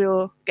that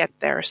we'll get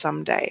there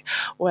someday,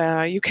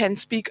 where you can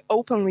speak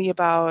openly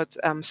about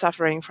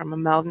suffering from a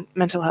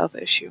mental health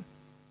issue.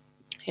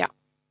 Yeah.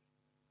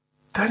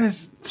 That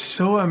is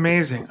so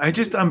amazing.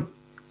 I'm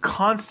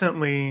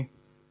constantly,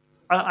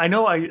 I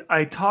know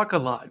I talk a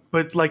lot,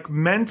 but like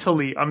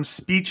mentally I'm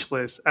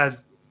speechless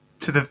as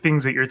to the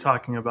things that you're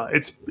talking about.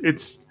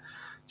 It's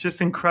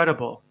just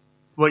incredible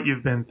what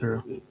you've been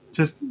through.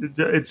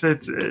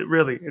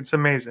 It's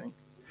amazing.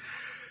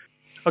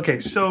 Okay,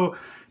 so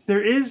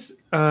there is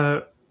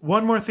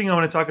one more thing I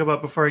want to talk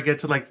about before I get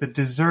to like the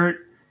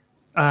dessert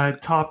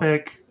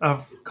topic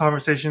of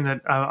conversation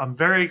that I'm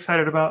very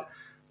excited about.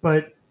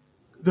 But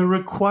the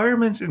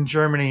requirements in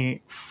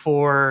Germany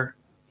for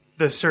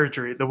the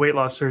surgery, the weight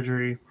loss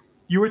surgery,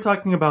 you were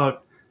talking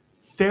about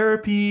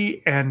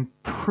therapy and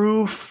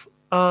proof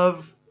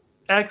of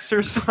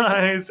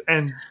exercise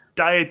and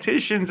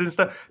dietitians and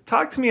stuff.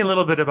 Talk to me a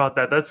little bit about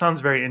that. That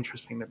sounds very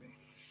interesting to me.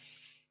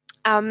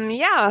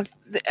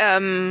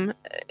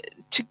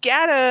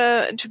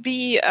 To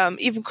be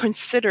even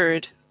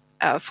considered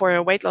for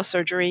a weight loss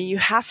surgery, you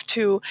have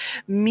to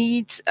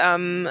meet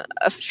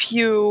a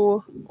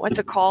few, what's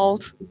it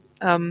called?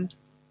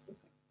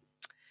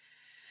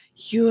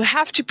 You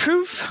have to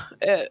prove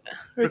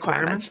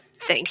requirements.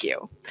 Thank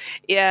you.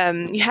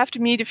 You have to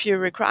meet a few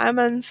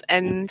requirements,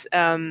 and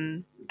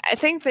I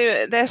think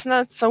there's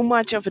not so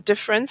much of a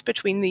difference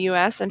between the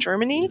US and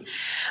Germany,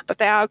 but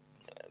there are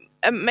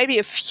maybe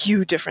a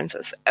few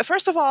differences.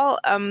 First of all,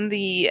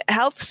 the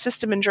health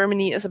system in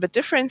Germany is a bit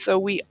different.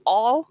 So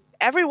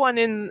everyone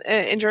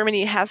in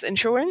Germany has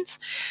insurance.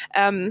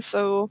 The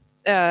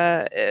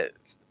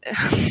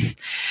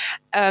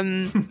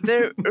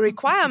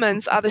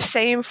requirements are the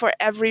same for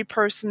every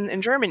person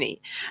in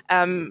Germany,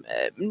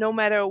 no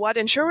matter what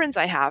insurance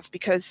I have,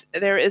 because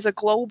there is a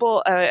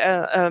global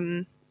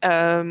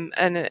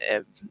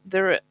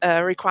the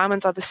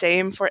requirements are the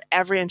same for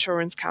every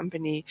insurance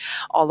company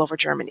all over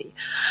Germany.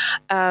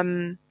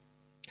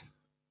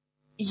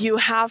 You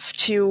have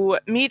to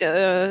meet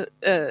a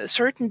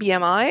certain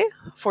BMI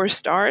for a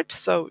start.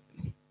 So,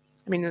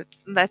 I mean,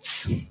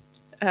 that's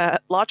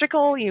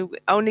logical. You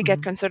only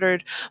get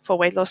considered for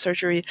weight loss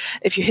surgery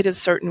if you hit a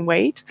certain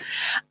weight.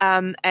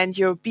 And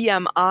your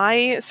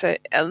BMI, so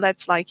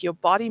that's like your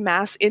body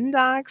mass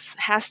index,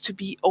 has to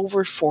be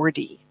over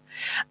 40.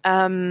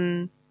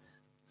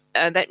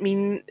 That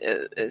means,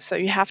 so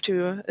you have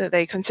to,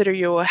 they consider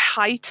your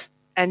height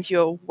and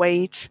your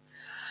weight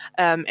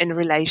in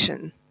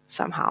relation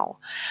somehow.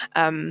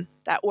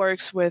 That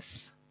works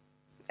with,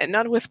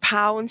 not with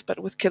pounds, but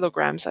with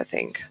kilograms, I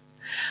think.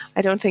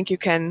 I don't think you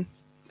can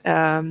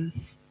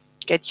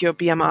get your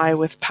BMI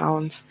with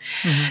pounds.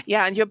 Mm-hmm.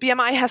 Yeah, and your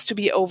BMI has to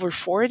be over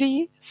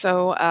 40.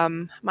 So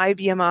my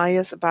BMI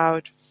is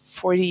about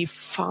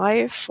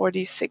 45,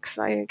 46,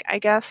 I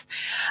guess.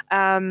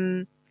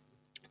 And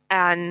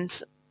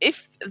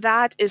if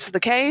that is the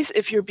case,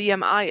 if your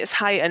BMI is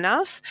high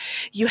enough,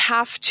 you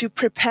have to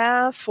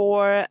prepare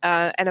for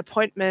an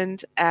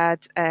appointment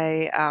at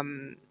the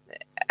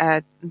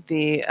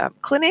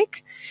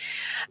clinic,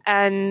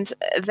 and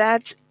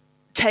that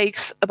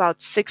takes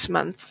about 6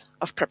 months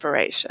of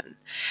preparation.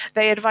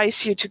 They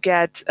advise you to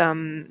get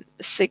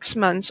 6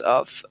 months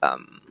of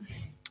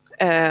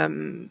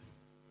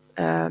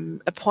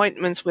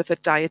appointments with a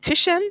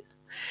dietitian.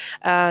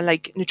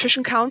 like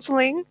nutrition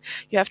counseling.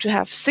 You have to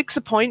have 6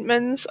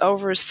 appointments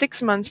over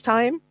 6 months'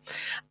 time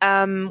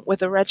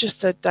with a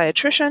registered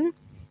dietitian,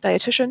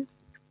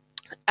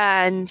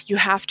 and you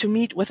have to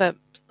meet with a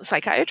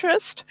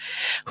psychiatrist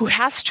who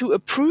has to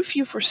approve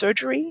you for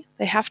surgery.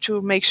 They have to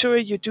make sure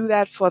you do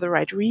that for the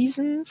right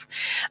reasons,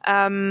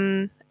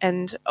 and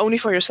only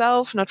for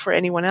yourself, not for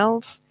anyone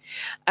else.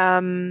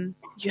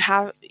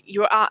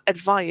 You are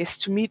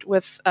advised to meet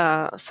with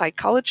a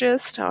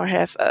psychologist or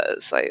have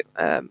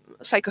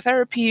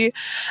psychotherapy,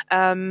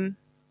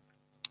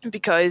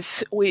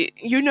 because who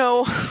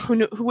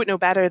would know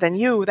better than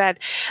you that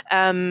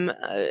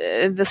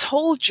this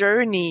whole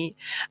journey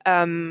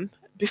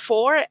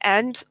before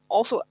and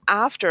also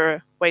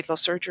after weight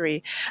loss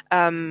surgery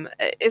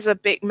is a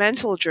big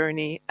mental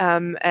journey,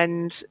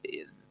 and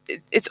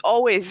it's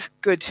always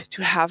good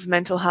to have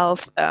mental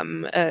health,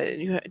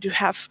 to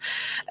have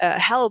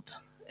help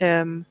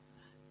during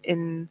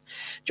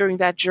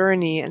that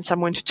journey and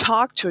someone to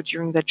talk to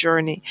during that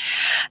journey.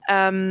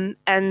 And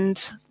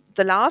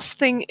the last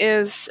thing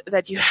is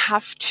that you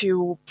have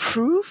to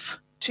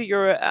prove to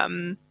your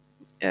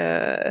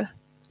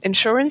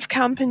insurance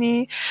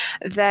company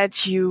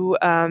that you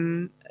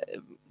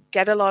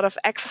get a lot of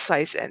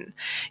exercise in.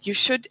 You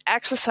should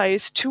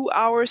exercise 2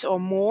 hours or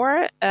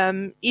more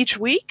each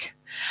week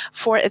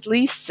for at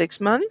least 6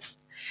 months,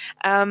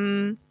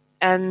 and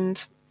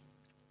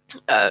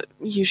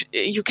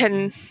you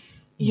can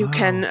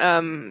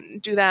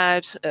do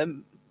that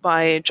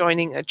by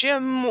joining a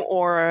gym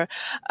or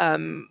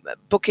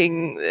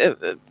booking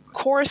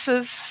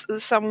courses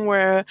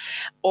somewhere,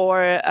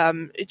 or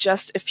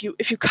just if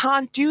you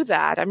can't do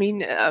that, I mean,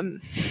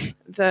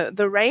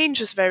 the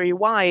range is very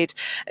wide.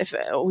 If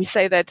we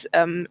say that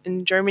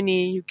in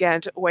Germany you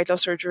get weight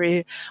loss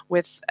surgery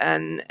with a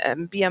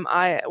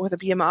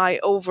BMI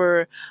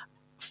over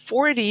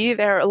 40,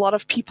 there are a lot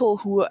of people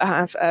who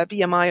have a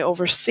BMI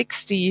over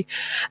 60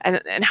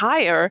 and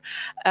higher,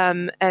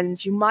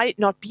 and you might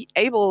not be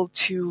able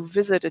to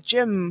visit a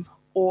gym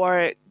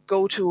or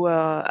go to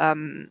a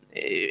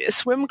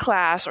swim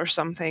class or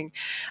something,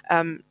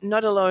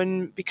 not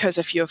alone because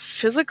of your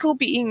physical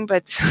being,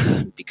 but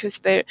because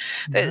that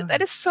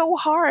is so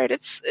hard.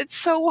 It's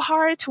so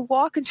hard to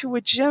walk into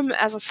a gym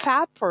as a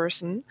fat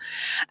person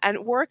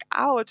and work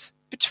out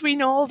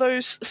between all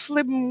those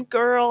slim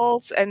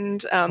girls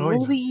and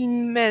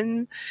lean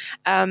men.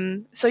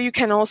 So you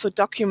can also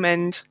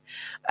document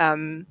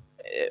home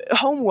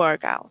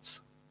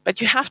workouts, but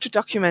you have to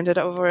document it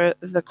over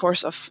the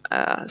course of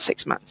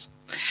 6 months.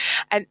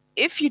 And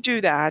if you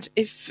do that,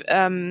 if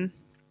you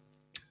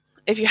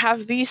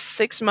have these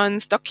 6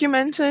 months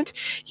documented,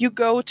 you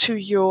go to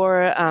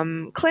your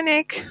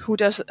clinic who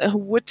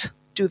would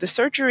do the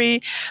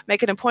surgery,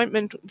 make an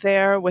appointment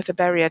there with a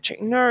bariatric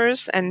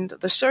nurse and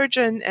the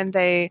surgeon, and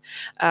they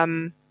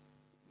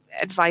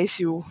advise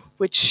you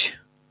which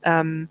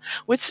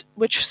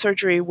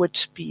surgery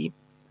would be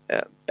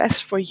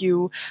best for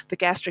you. The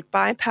gastric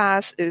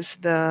bypass is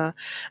the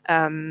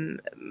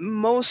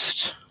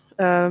most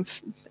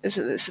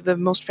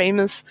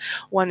famous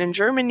one in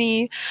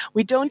Germany.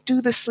 We don't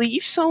do the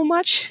sleeve so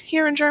much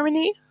here in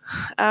Germany,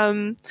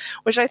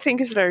 which I think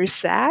is very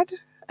sad.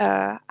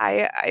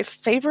 I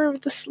favor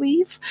the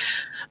sleeve,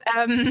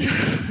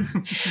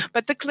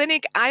 but the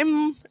clinic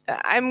I'm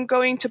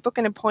going to book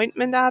an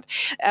appointment at,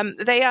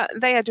 they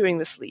are doing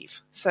the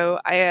sleeve.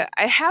 So I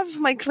have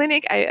my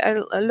clinic. I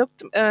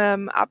looked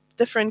up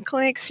different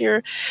clinics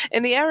here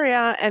in the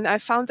area, and I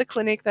found the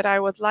clinic that I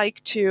would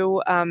like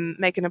to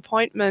make an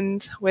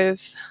appointment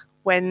with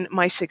when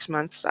my 6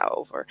 months are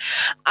over.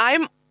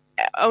 I'm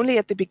only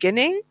at the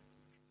beginning.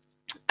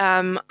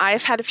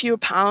 I've had a few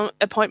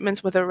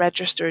appointments with a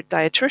registered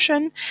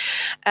dietitian.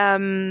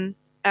 I'm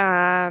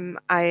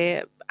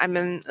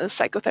in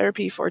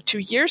psychotherapy for 2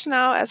 years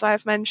now, as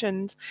I've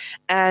mentioned,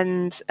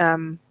 and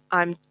I'm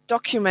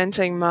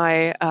documenting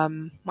my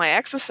my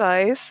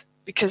exercise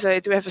because I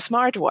do have a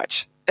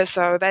smartwatch.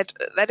 So that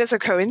is a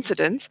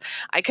coincidence.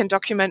 I can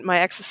document my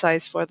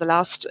exercise for the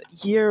last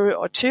year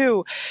or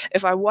two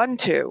if I want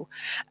to.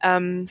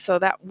 So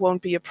that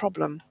won't be a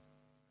problem.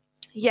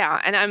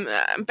 Yeah, and I'm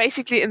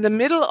basically in the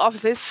middle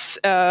of this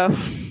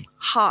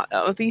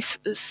these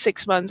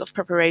 6 months of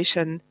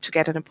preparation to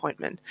get an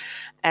appointment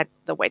at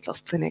the weight loss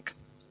clinic.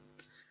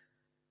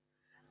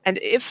 And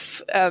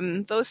if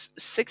those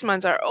 6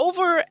 months are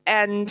over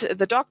and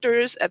the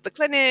doctors at the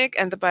clinic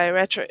and the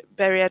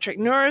bariatric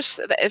nurse,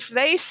 if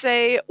they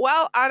say,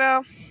 well,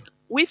 Anna,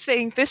 we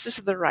think this is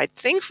the right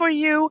thing for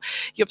you,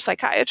 your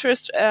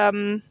psychiatrist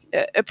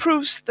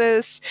approves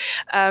this,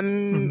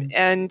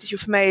 and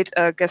you've made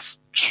a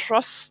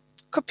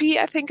gastroscopy,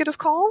 I think it is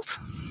called.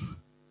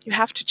 You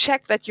have to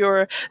check that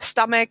your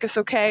stomach is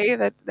okay,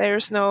 that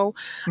there's no,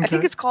 I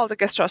think it's called a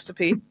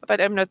gastroscopy, but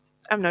I'm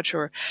not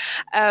sure.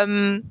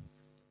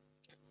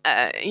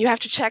 You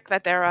have to check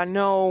that there are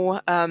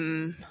no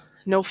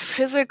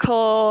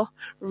physical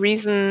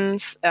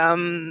reasons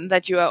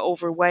that you are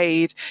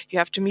overweight. You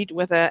have to meet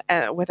with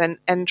an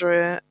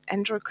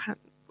endocrine.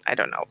 I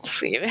don't know.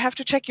 You have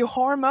to check your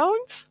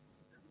hormones.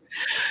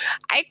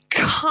 I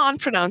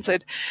can't pronounce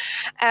it.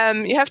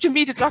 You have to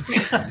meet a doctor.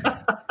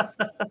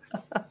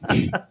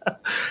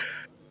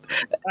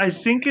 I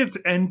think it's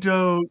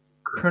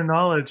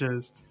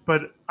endocrinologist,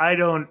 but I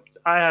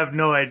have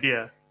no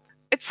idea.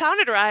 It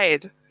sounded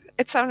right.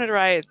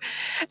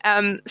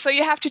 So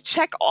you have to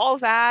check all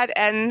that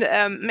and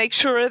make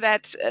sure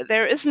that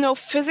there is no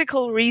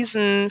physical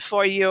reason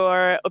for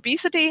your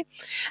obesity.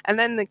 And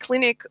then the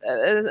clinic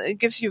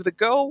gives you the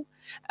go.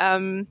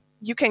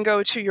 You can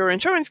go to your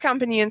insurance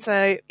company and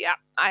say, yeah,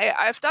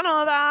 I've done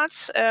all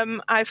that.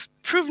 I've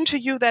proven to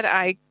you that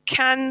I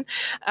can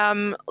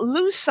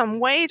lose some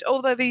weight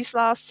over these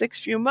last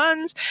few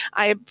months.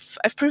 I've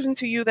proven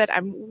to you that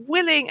I'm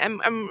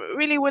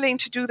really willing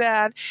to do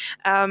that.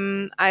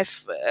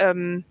 I've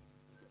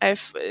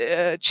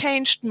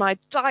changed my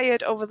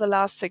diet over the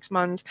last 6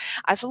 months.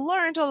 I've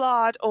learned a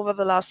lot over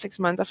the last 6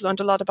 months. I've learned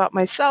a lot about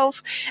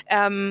myself.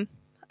 So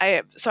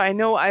I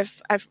know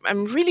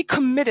I'm really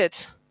committed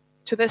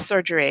to this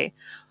surgery,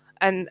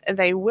 and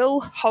they will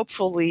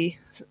hopefully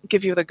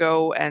give you the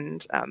go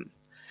and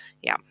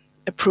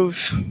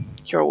approve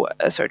your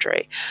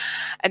surgery.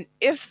 And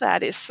if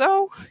that is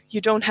so,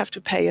 you don't have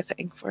to pay a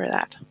thing for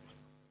that.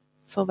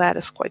 So that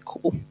is quite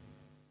cool.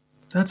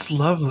 That's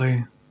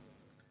lovely.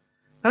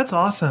 That's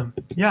awesome.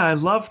 Yeah, I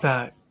love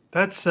that.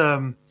 That's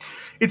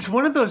it's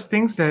one of those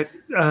things that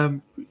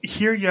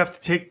here you have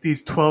to take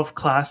these 12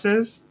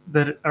 classes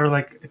that are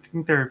like, I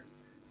think they're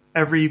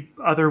every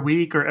other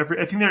week or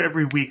I think they're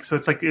every week. So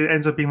it's like, it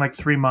ends up being like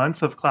 3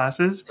 months of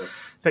classes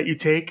that you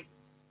take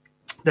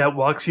that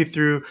walks you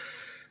through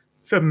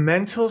the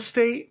mental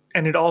state,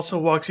 and it also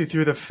walks you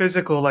through the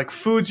physical, like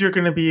foods you're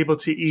going to be able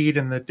to eat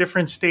and the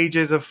different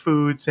stages of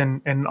foods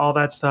and all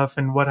that stuff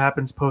and what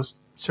happens post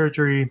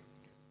surgery,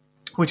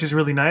 which is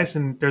really nice.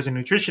 And there's a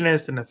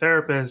nutritionist and a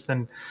therapist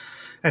and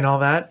all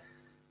that.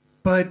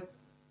 But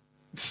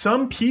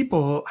some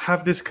people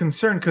have this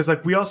concern because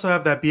like we also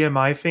have that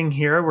BMI thing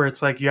here where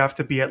it's like you have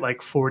to be at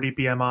like 40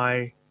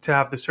 BMI to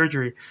have the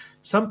surgery.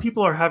 Some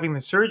people are having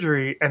the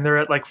surgery and they're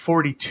at like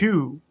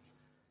 42,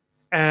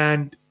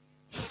 and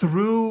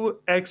through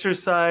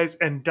exercise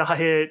and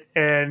diet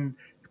and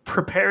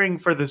preparing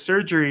for the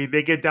surgery,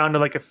 they get down to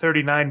like a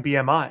 39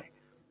 BMI.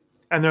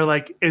 And they're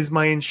like, is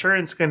my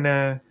insurance going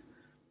to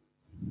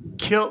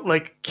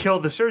kill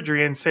the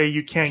surgery and say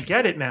you can't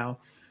get it now?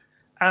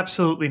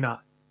 Absolutely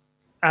not.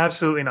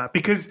 Absolutely not.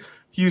 Because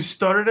you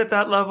started at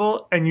that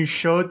level and you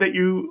showed that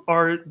you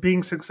are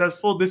being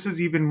successful. This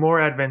is even more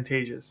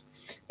advantageous.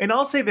 And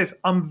I'll say this,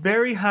 I'm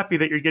very happy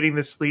that you're getting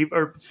this sleeve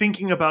or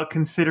thinking about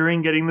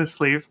considering getting this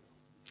sleeve.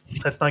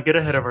 Let's not get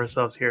ahead of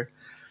ourselves here.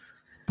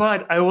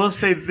 But I will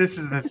say this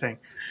is the thing.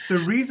 The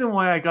reason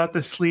why I got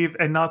the sleeve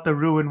and not the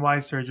Roux-en-Y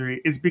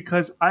surgery is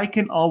because I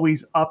can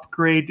always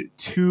upgrade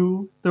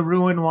to the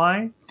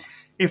Roux-en-Y.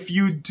 If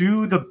you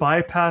do the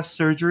bypass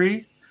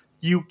surgery,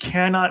 you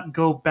cannot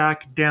go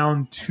back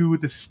down to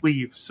the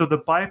sleeve. So the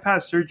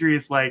bypass surgery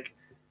is like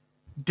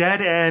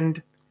dead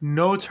end,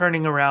 no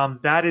turning around.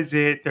 That is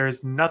it.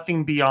 There's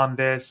nothing beyond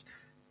this.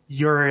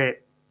 You're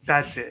it.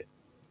 That's it.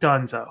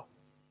 Dunzo.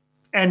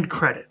 End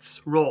credits.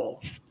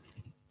 Roll.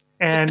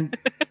 And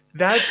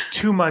that's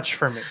too much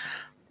for me.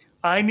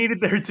 I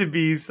needed there to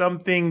be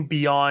something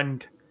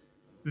beyond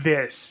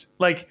this.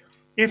 Like,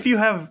 if you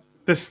have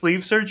the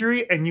sleeve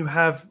surgery and you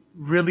have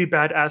really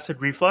bad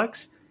acid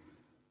reflux,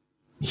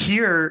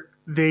 here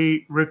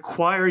they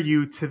require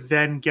you to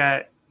then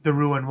get the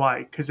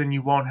Roux-en-Y because then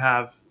you won't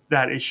have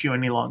that issue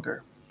any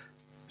longer.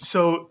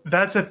 So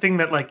that's a thing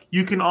that like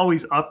you can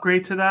always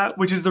upgrade to that,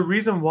 which is the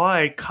reason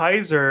why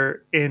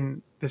Kaiser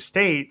in the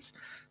States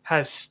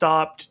has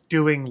stopped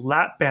doing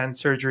lap band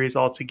surgeries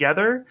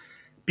altogether,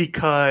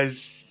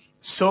 because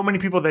so many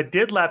people that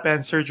did lap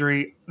band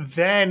surgery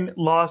then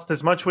lost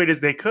as much weight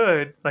as they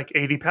could, like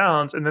 80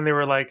 pounds. And then they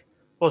were like,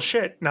 well,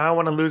 shit, now I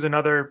want to lose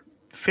another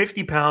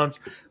 50 pounds.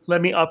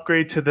 Let me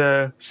upgrade to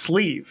the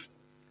sleeve.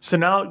 So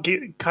now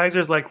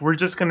Kaiser's like, we're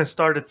just going to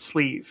start at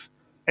sleeve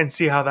and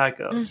see how that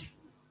goes.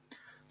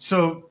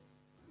 So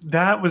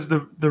that was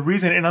the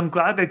reason. And I'm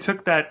glad they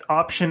took that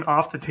option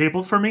off the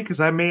table for me, because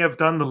I may have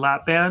done the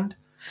lap band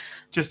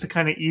just to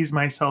kind of ease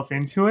myself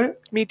into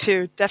it. Me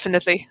too,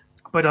 definitely.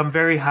 But I'm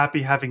very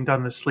happy having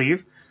done the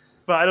sleeve.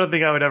 But I don't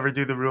think I would ever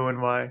do the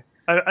Roux-en-Y.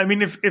 I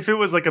mean, if it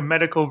was like a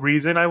medical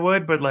reason, I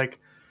would. But like,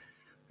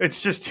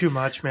 it's just too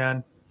much,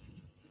 man.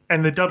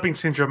 And the dumping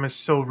syndrome is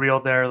so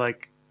real there.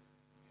 Like,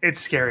 it's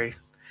scary.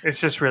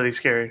 It's just really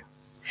scary.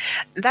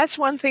 That's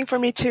one thing for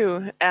me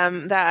too.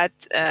 One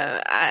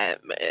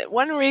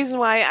reason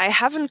why I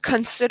haven't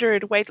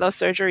considered weight loss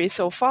surgery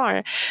so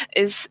far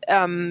is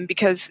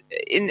because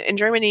in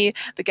Germany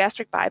the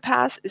gastric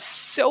bypass is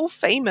so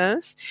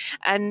famous,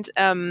 and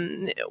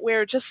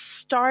we're just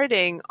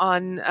starting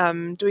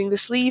on doing the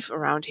sleeve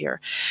around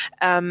here,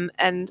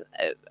 and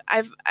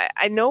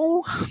I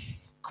know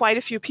quite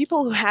a few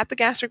people who had the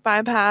gastric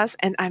bypass,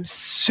 and I'm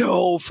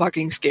so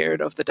fucking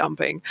scared of the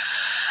dumping,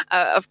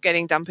 of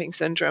getting dumping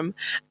syndrome.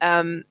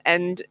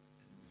 And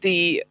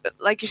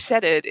like you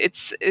said,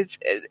 it's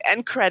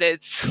end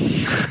credits.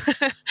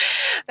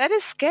 That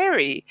is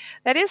scary.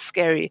 That is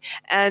scary.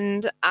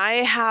 And I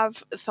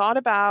have thought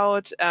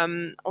about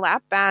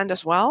lap band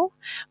as well,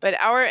 but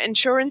our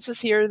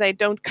insurances here, they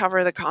don't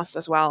cover the cost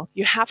as well.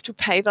 You have to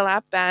pay the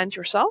lap band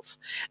yourself.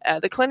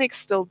 The clinics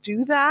still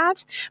do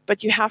that,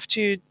 but you have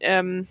to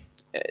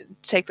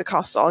take the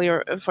costs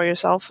for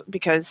yourself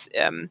because,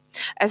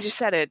 as you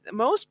said,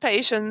 most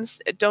patients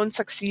don't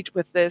succeed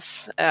with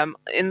this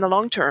in the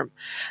long term.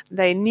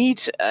 They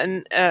need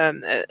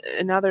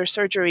another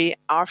surgery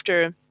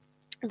after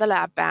the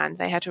lap band.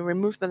 They had to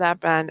remove the lap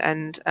band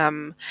and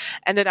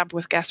ended up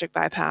with gastric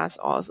bypass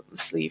or the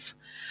sleeve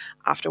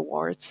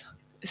afterwards.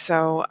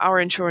 So our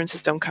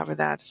insurances don't cover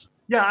that.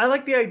 Yeah, I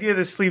like the idea of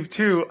the sleeve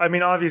too. I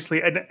mean,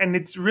 obviously, and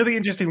it's really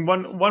interesting.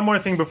 One more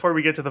thing before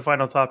we get to the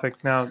final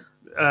topic. Now,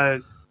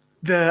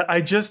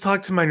 I just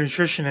talked to my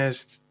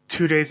nutritionist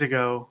 2 days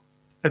ago,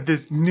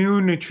 this new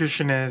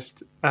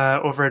nutritionist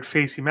over at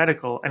Facey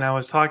Medical, and I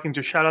was talking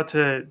to, shout out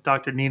to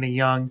Dr. Nina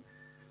Young.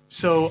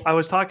 So I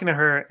was talking to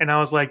her, and I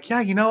was like, yeah,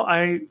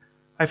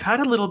 I've had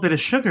a little bit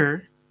of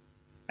sugar,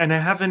 and I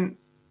haven't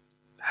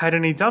had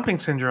any dumping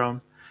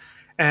syndrome,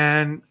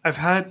 and I've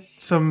had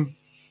some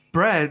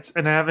breads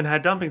and I haven't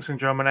had dumping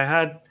syndrome, and I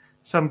had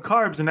some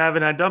carbs and I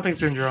haven't had dumping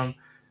syndrome.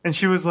 And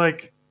she was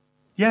like,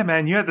 yeah,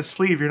 man, you had the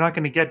sleeve, you're not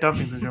going to get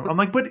dumping syndrome. I'm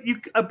like, but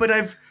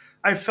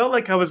I felt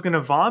like I was going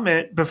to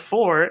vomit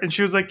before. And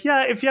she was like,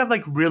 yeah, if you have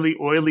like really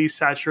oily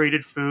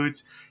saturated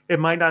foods, it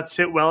might not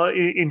sit well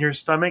in your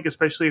stomach,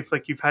 especially if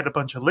like you've had a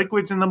bunch of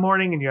liquids in the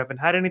morning and you haven't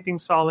had anything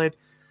solid,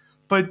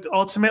 but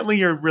ultimately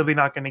you're really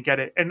not going to get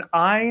it. And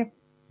I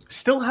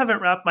still haven't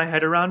wrapped my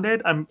head around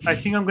it. I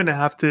think I'm going to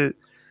have to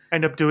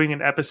end up doing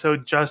an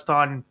episode just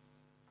on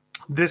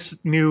this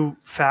new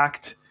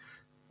fact.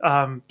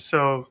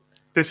 So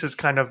this is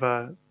kind of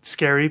a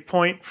scary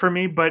point for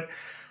me, but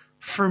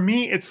for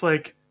me, it's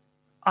like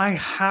I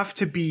have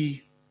to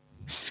be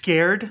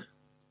scared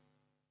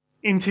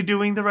into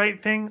doing the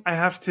right thing. I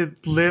have to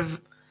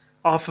live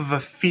off of a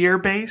fear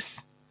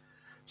base.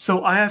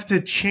 So I have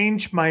to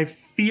change my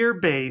fear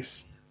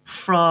base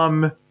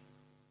from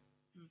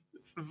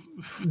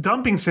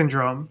dumping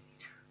syndrome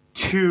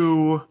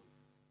to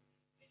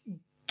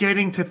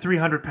getting to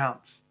 300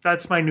 pounds.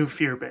 That's my new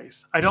fear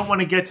base. I don't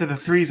want to get to the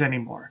threes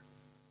anymore.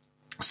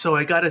 So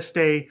I got to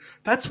stay.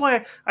 That's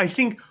why I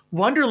think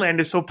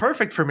Wonderland is so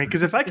perfect for me.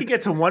 Because if I could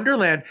get to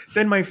Wonderland,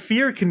 then my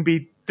fear can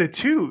be the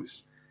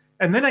twos.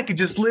 And then I could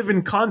just live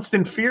in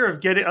constant fear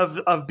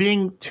of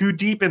being too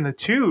deep in the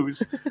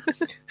twos.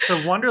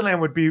 So Wonderland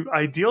would be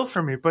ideal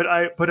for me. But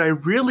I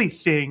really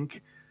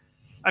think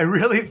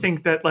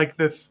that like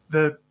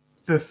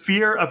the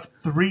fear of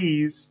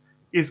threes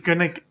is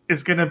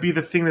gonna be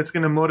the thing that's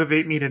gonna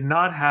motivate me to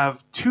not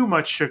have too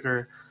much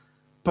sugar,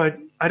 but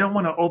I don't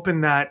want to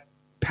open that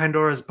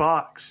Pandora's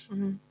box.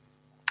 Mm-hmm.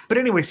 But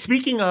anyway,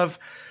 speaking of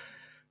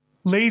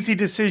lazy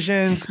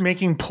decisions,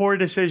 making poor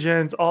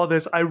decisions, all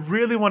this, I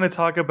really want to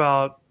talk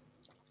about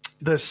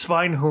the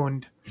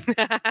Schweinhund.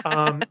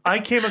 I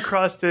came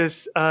across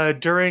this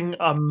during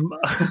a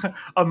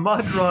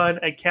mud run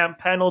at Camp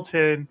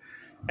Pendleton,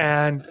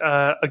 and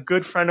a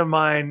good friend of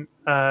mine,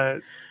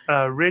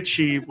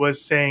 Richie,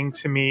 was saying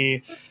to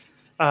me,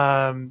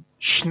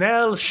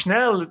 schnell,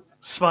 schnell,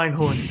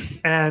 Schweinhund.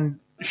 And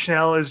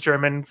schnell is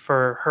German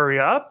for hurry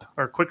up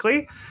or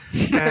quickly.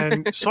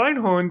 And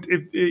Schweinhund,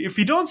 if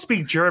you don't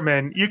speak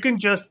German, you can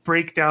just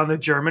break down the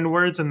German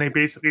words and they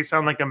basically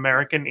sound like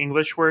American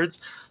English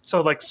words. So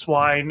like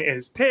swine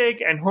is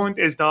pig and Hund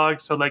is dog.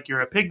 So like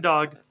you're a pig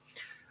dog.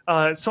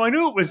 So I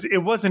knew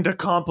it wasn't a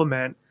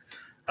compliment.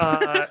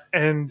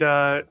 And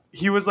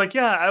he was like,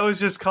 yeah, I was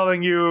just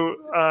calling you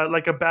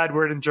like a bad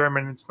word in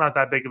German. It's not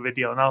that big of a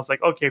deal. And I was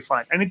like, okay,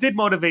 fine. And it did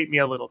motivate me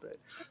a little bit.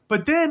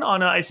 But then,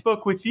 Anna, I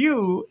spoke with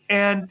you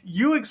and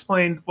you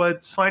explained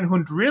what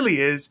Schweinhund really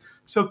is.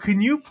 So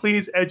can you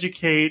please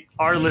educate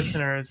our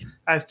listeners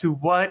as to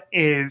what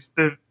is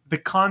the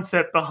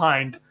concept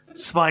behind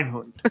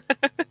Schweinhund?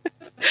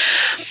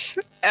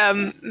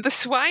 The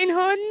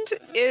Schweinhund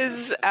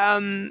is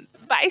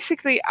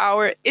basically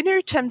our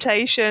inner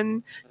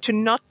temptation to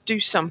not do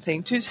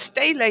something, to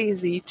stay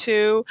lazy,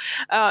 to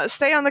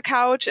stay on the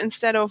couch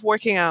instead of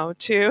working out,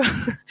 to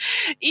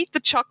eat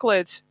the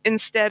chocolate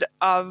instead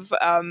of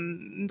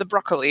the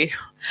broccoli.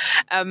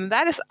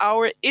 That is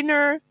our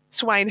inner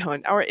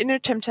Schweinhund, our inner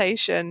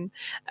temptation.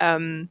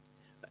 To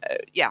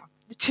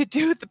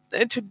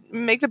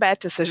make the bad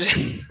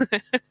decision,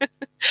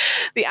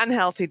 the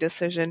unhealthy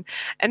decision.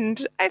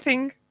 And I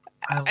think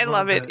I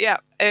love it. Yeah,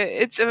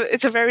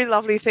 it's a very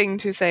lovely thing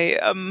to say.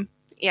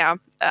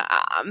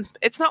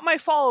 It's not my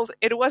fault.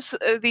 It was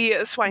the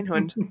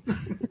Schweinhund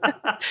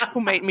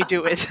who made me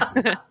do it.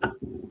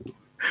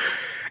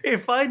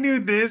 If I knew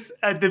this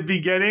at the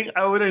beginning,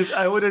 I would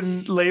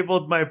have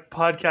labeled my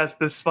podcast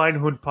the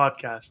Schweinhund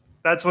podcast.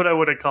 That's what I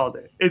would have called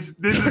it. This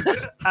is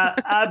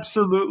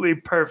absolutely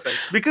perfect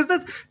because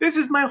this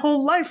is my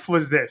whole life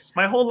was this.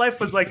 My whole life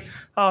was like,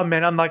 oh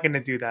man, I'm not going to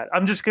do that.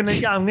 I'm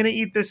going to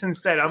eat this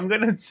instead. I'm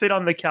going to sit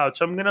on the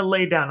couch. I'm going to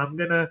lay down. I'm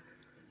going to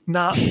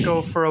not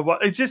go for a walk?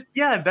 It's just,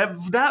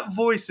 that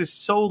voice is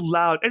so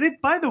loud. And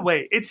by the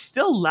way, it's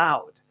still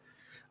loud.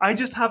 I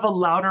just have a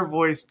louder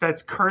voice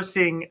that's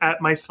cursing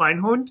at my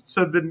Schweinhund,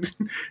 so then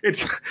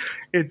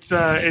it's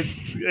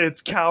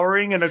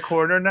cowering in a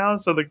corner now.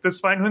 So like the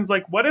Schweinhund's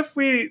like, what if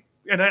we?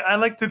 And I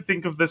like to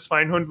think of the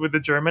Schweinhund with the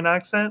German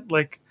accent,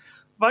 like,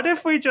 what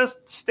if we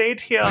just stayed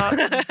here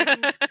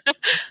and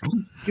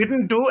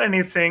didn't do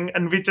anything,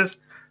 and we just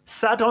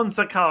sat on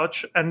the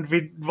couch and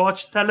we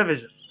watched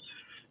television,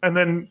 and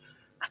then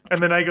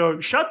I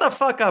go, shut the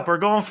fuck up, we're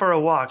going for a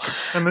walk,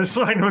 and the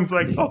Schweinhund's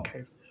like,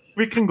 okay.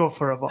 We can go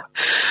for a walk.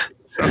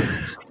 So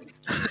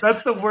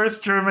that's the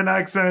worst German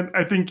accent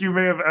I think you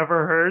may have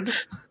ever heard.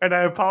 And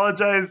I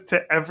apologize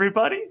to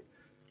everybody,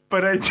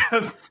 but I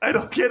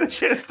don't get a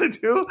chance to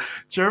do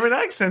German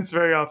accents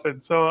very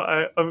often. So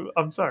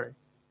I'm sorry.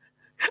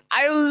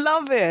 I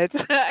love it.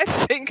 I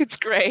think it's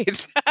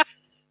great.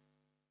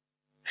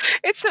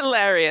 It's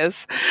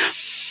hilarious.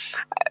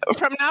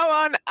 From now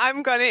on,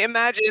 I'm going to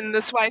imagine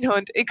the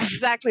Schweinhund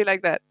exactly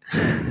like that.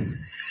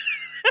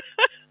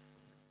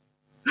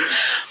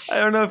 I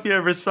don't know if you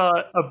ever saw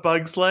A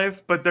Bug's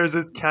Life, but there's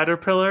this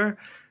caterpillar,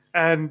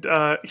 and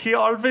he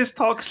always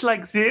talks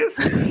like this,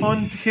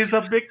 and he's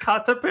a big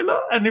caterpillar,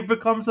 and he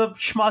becomes a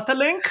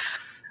Schmetterling.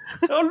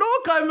 Oh,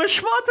 look, I'm a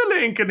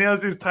Schmetterling! And he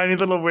has these tiny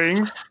little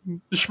wings.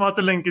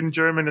 Schmetterling in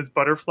German is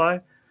butterfly.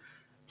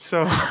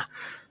 So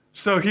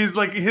he's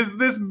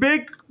this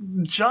big,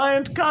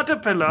 giant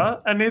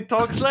caterpillar, and he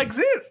talks like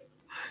this.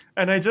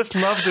 And I just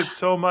loved it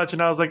so much,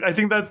 and I was like, I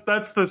think that's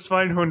the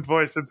Schweinhund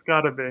voice. It's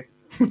gotta be.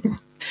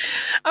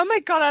 Oh my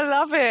god, I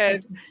love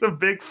it. The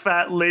big,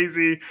 fat,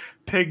 lazy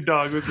pig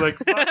dog was like,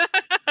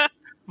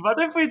 what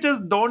if we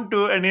just don't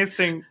do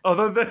anything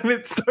other than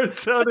it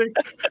starts sounding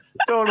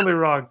totally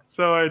wrong?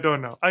 So I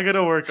don't know. I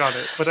gotta work on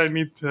it, but I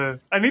need to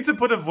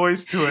put a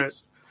voice to it.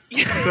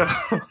 So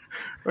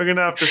we're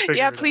gonna have to figure it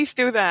out. Yeah, please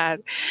do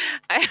that.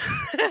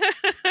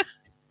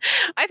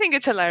 I think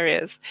it's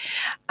hilarious.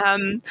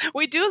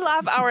 We do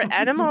love our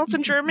animals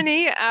in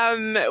Germany.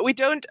 We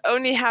don't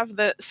only have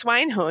the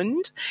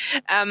Schweinhund.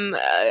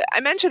 I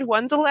mentioned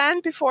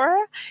Wonderland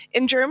before.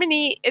 In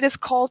Germany, it is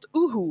called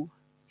Uhu,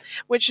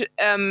 which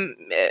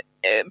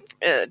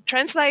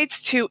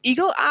translates to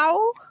eagle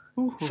owl.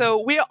 Ooh. So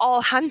we're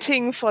all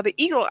hunting for the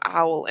eagle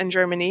owl in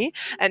Germany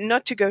and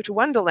not to go to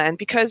Wonderland,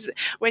 because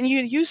when you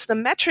use the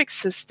metric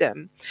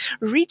system,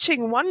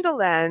 reaching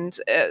Wonderland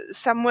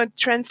somewhat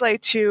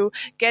translate to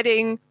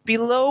getting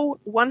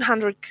below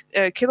 100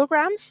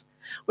 kilograms,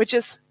 which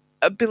is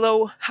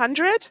below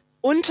 100,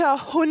 unter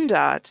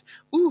 100.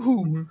 Uhu.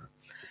 Mm-hmm.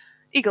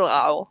 Eagle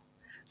owl.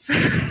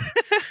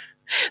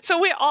 So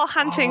we're all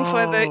hunting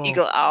for the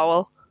eagle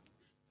owl.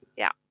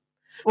 Yeah.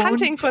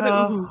 Hunting for the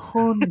uhu.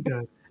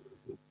 100.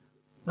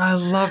 I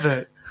love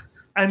it.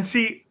 And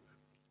see,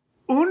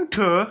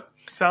 unter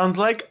sounds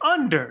like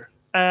under,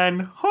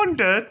 and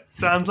 100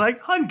 sounds like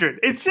 100.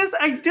 It's just,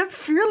 I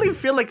just really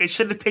feel like I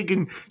should have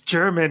taken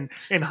German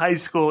in high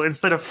school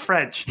instead of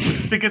French,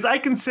 because I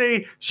can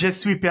say je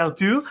suis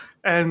perdu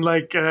and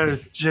like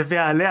je vais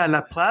aller à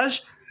la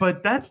plage,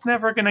 but that's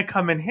never going to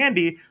come in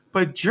handy.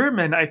 But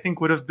German, I think,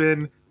 would have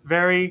been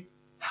very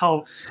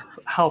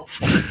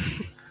helpful.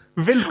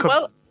 Willkommen.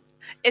 Well,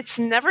 it's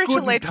never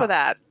too late for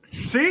that.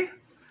 See?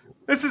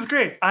 This is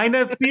great.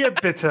 Eine Bier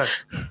bitte.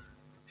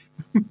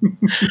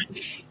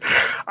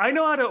 I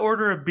know how to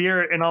order a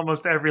beer in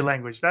almost every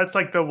language. That's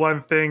like the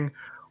one thing.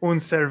 Un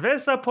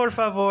cerveza, por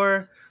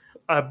favor.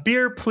 A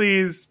beer,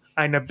 please.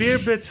 Eine Bier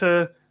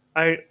bitte.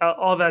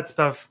 All that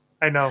stuff.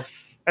 I know.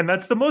 And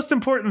that's the most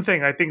important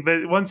thing. I think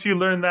that once you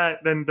learn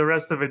that, then the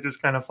rest of it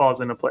just kind of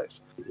falls into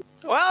place.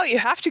 Well, you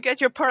have to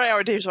get your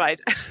priorities right.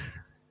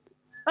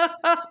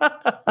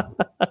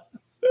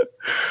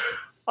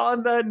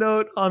 On that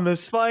note, on the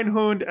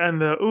Schweinhund and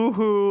the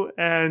Uhu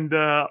and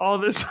all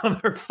this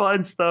other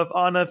fun stuff,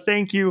 Anna,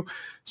 thank you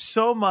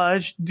so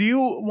much. Do you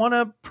want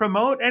to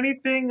promote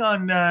anything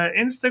on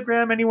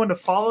Instagram? Anyone to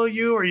follow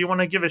you, or you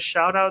want to give a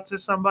shout out to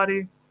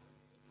somebody?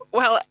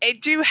 Well, I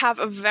do have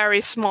a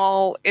very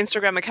small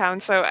Instagram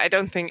account, so I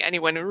don't think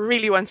anyone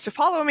really wants to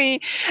follow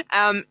me.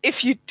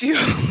 If you do,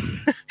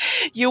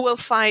 you will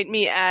find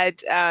me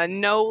at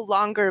No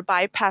Longer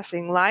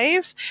Bypassing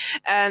Life,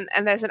 and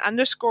there's an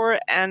underscore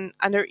and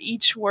under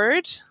each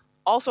word,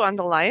 also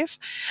under life.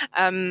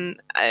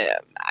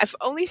 I've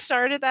only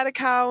started that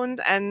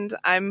account, and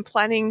I'm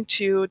planning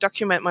to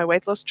document my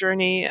weight loss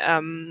journey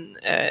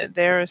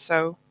there,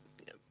 so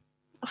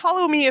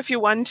follow me if you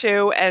want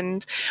to,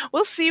 and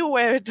we'll see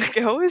where it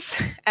goes.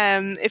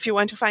 If you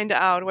want to find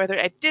out whether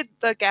I did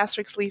the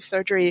gastric sleeve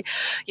surgery,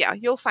 yeah,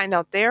 you'll find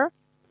out there.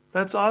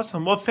 That's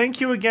awesome. Well,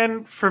 thank you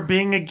again for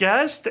being a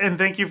guest, and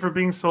thank you for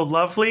being so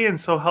lovely and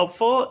so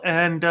helpful.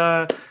 And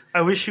I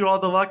wish you all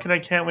the luck, and I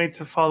can't wait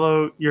to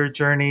follow your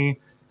journey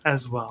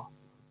as well.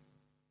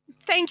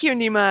 Thank you,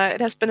 Nima.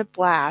 It has been a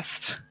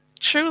blast.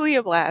 Truly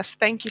a blast.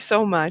 Thank you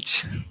so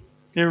much.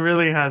 It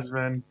really has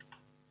been.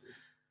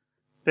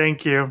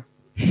 Thank you.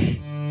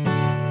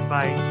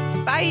 Bye.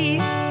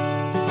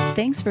 Bye.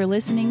 Thanks for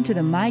listening to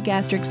the My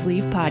Gastric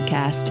Sleeve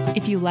podcast.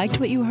 If you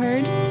liked what you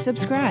heard,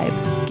 subscribe,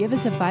 give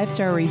us a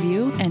 5-star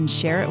review, and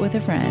share it with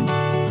a friend.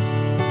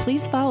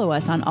 Please follow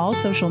us on all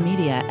social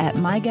media at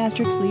My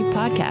Gastric Sleeve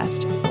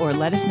Podcast, or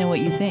let us know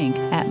what you think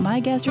at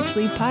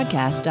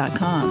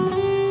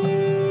mygastricsleevepodcast.com.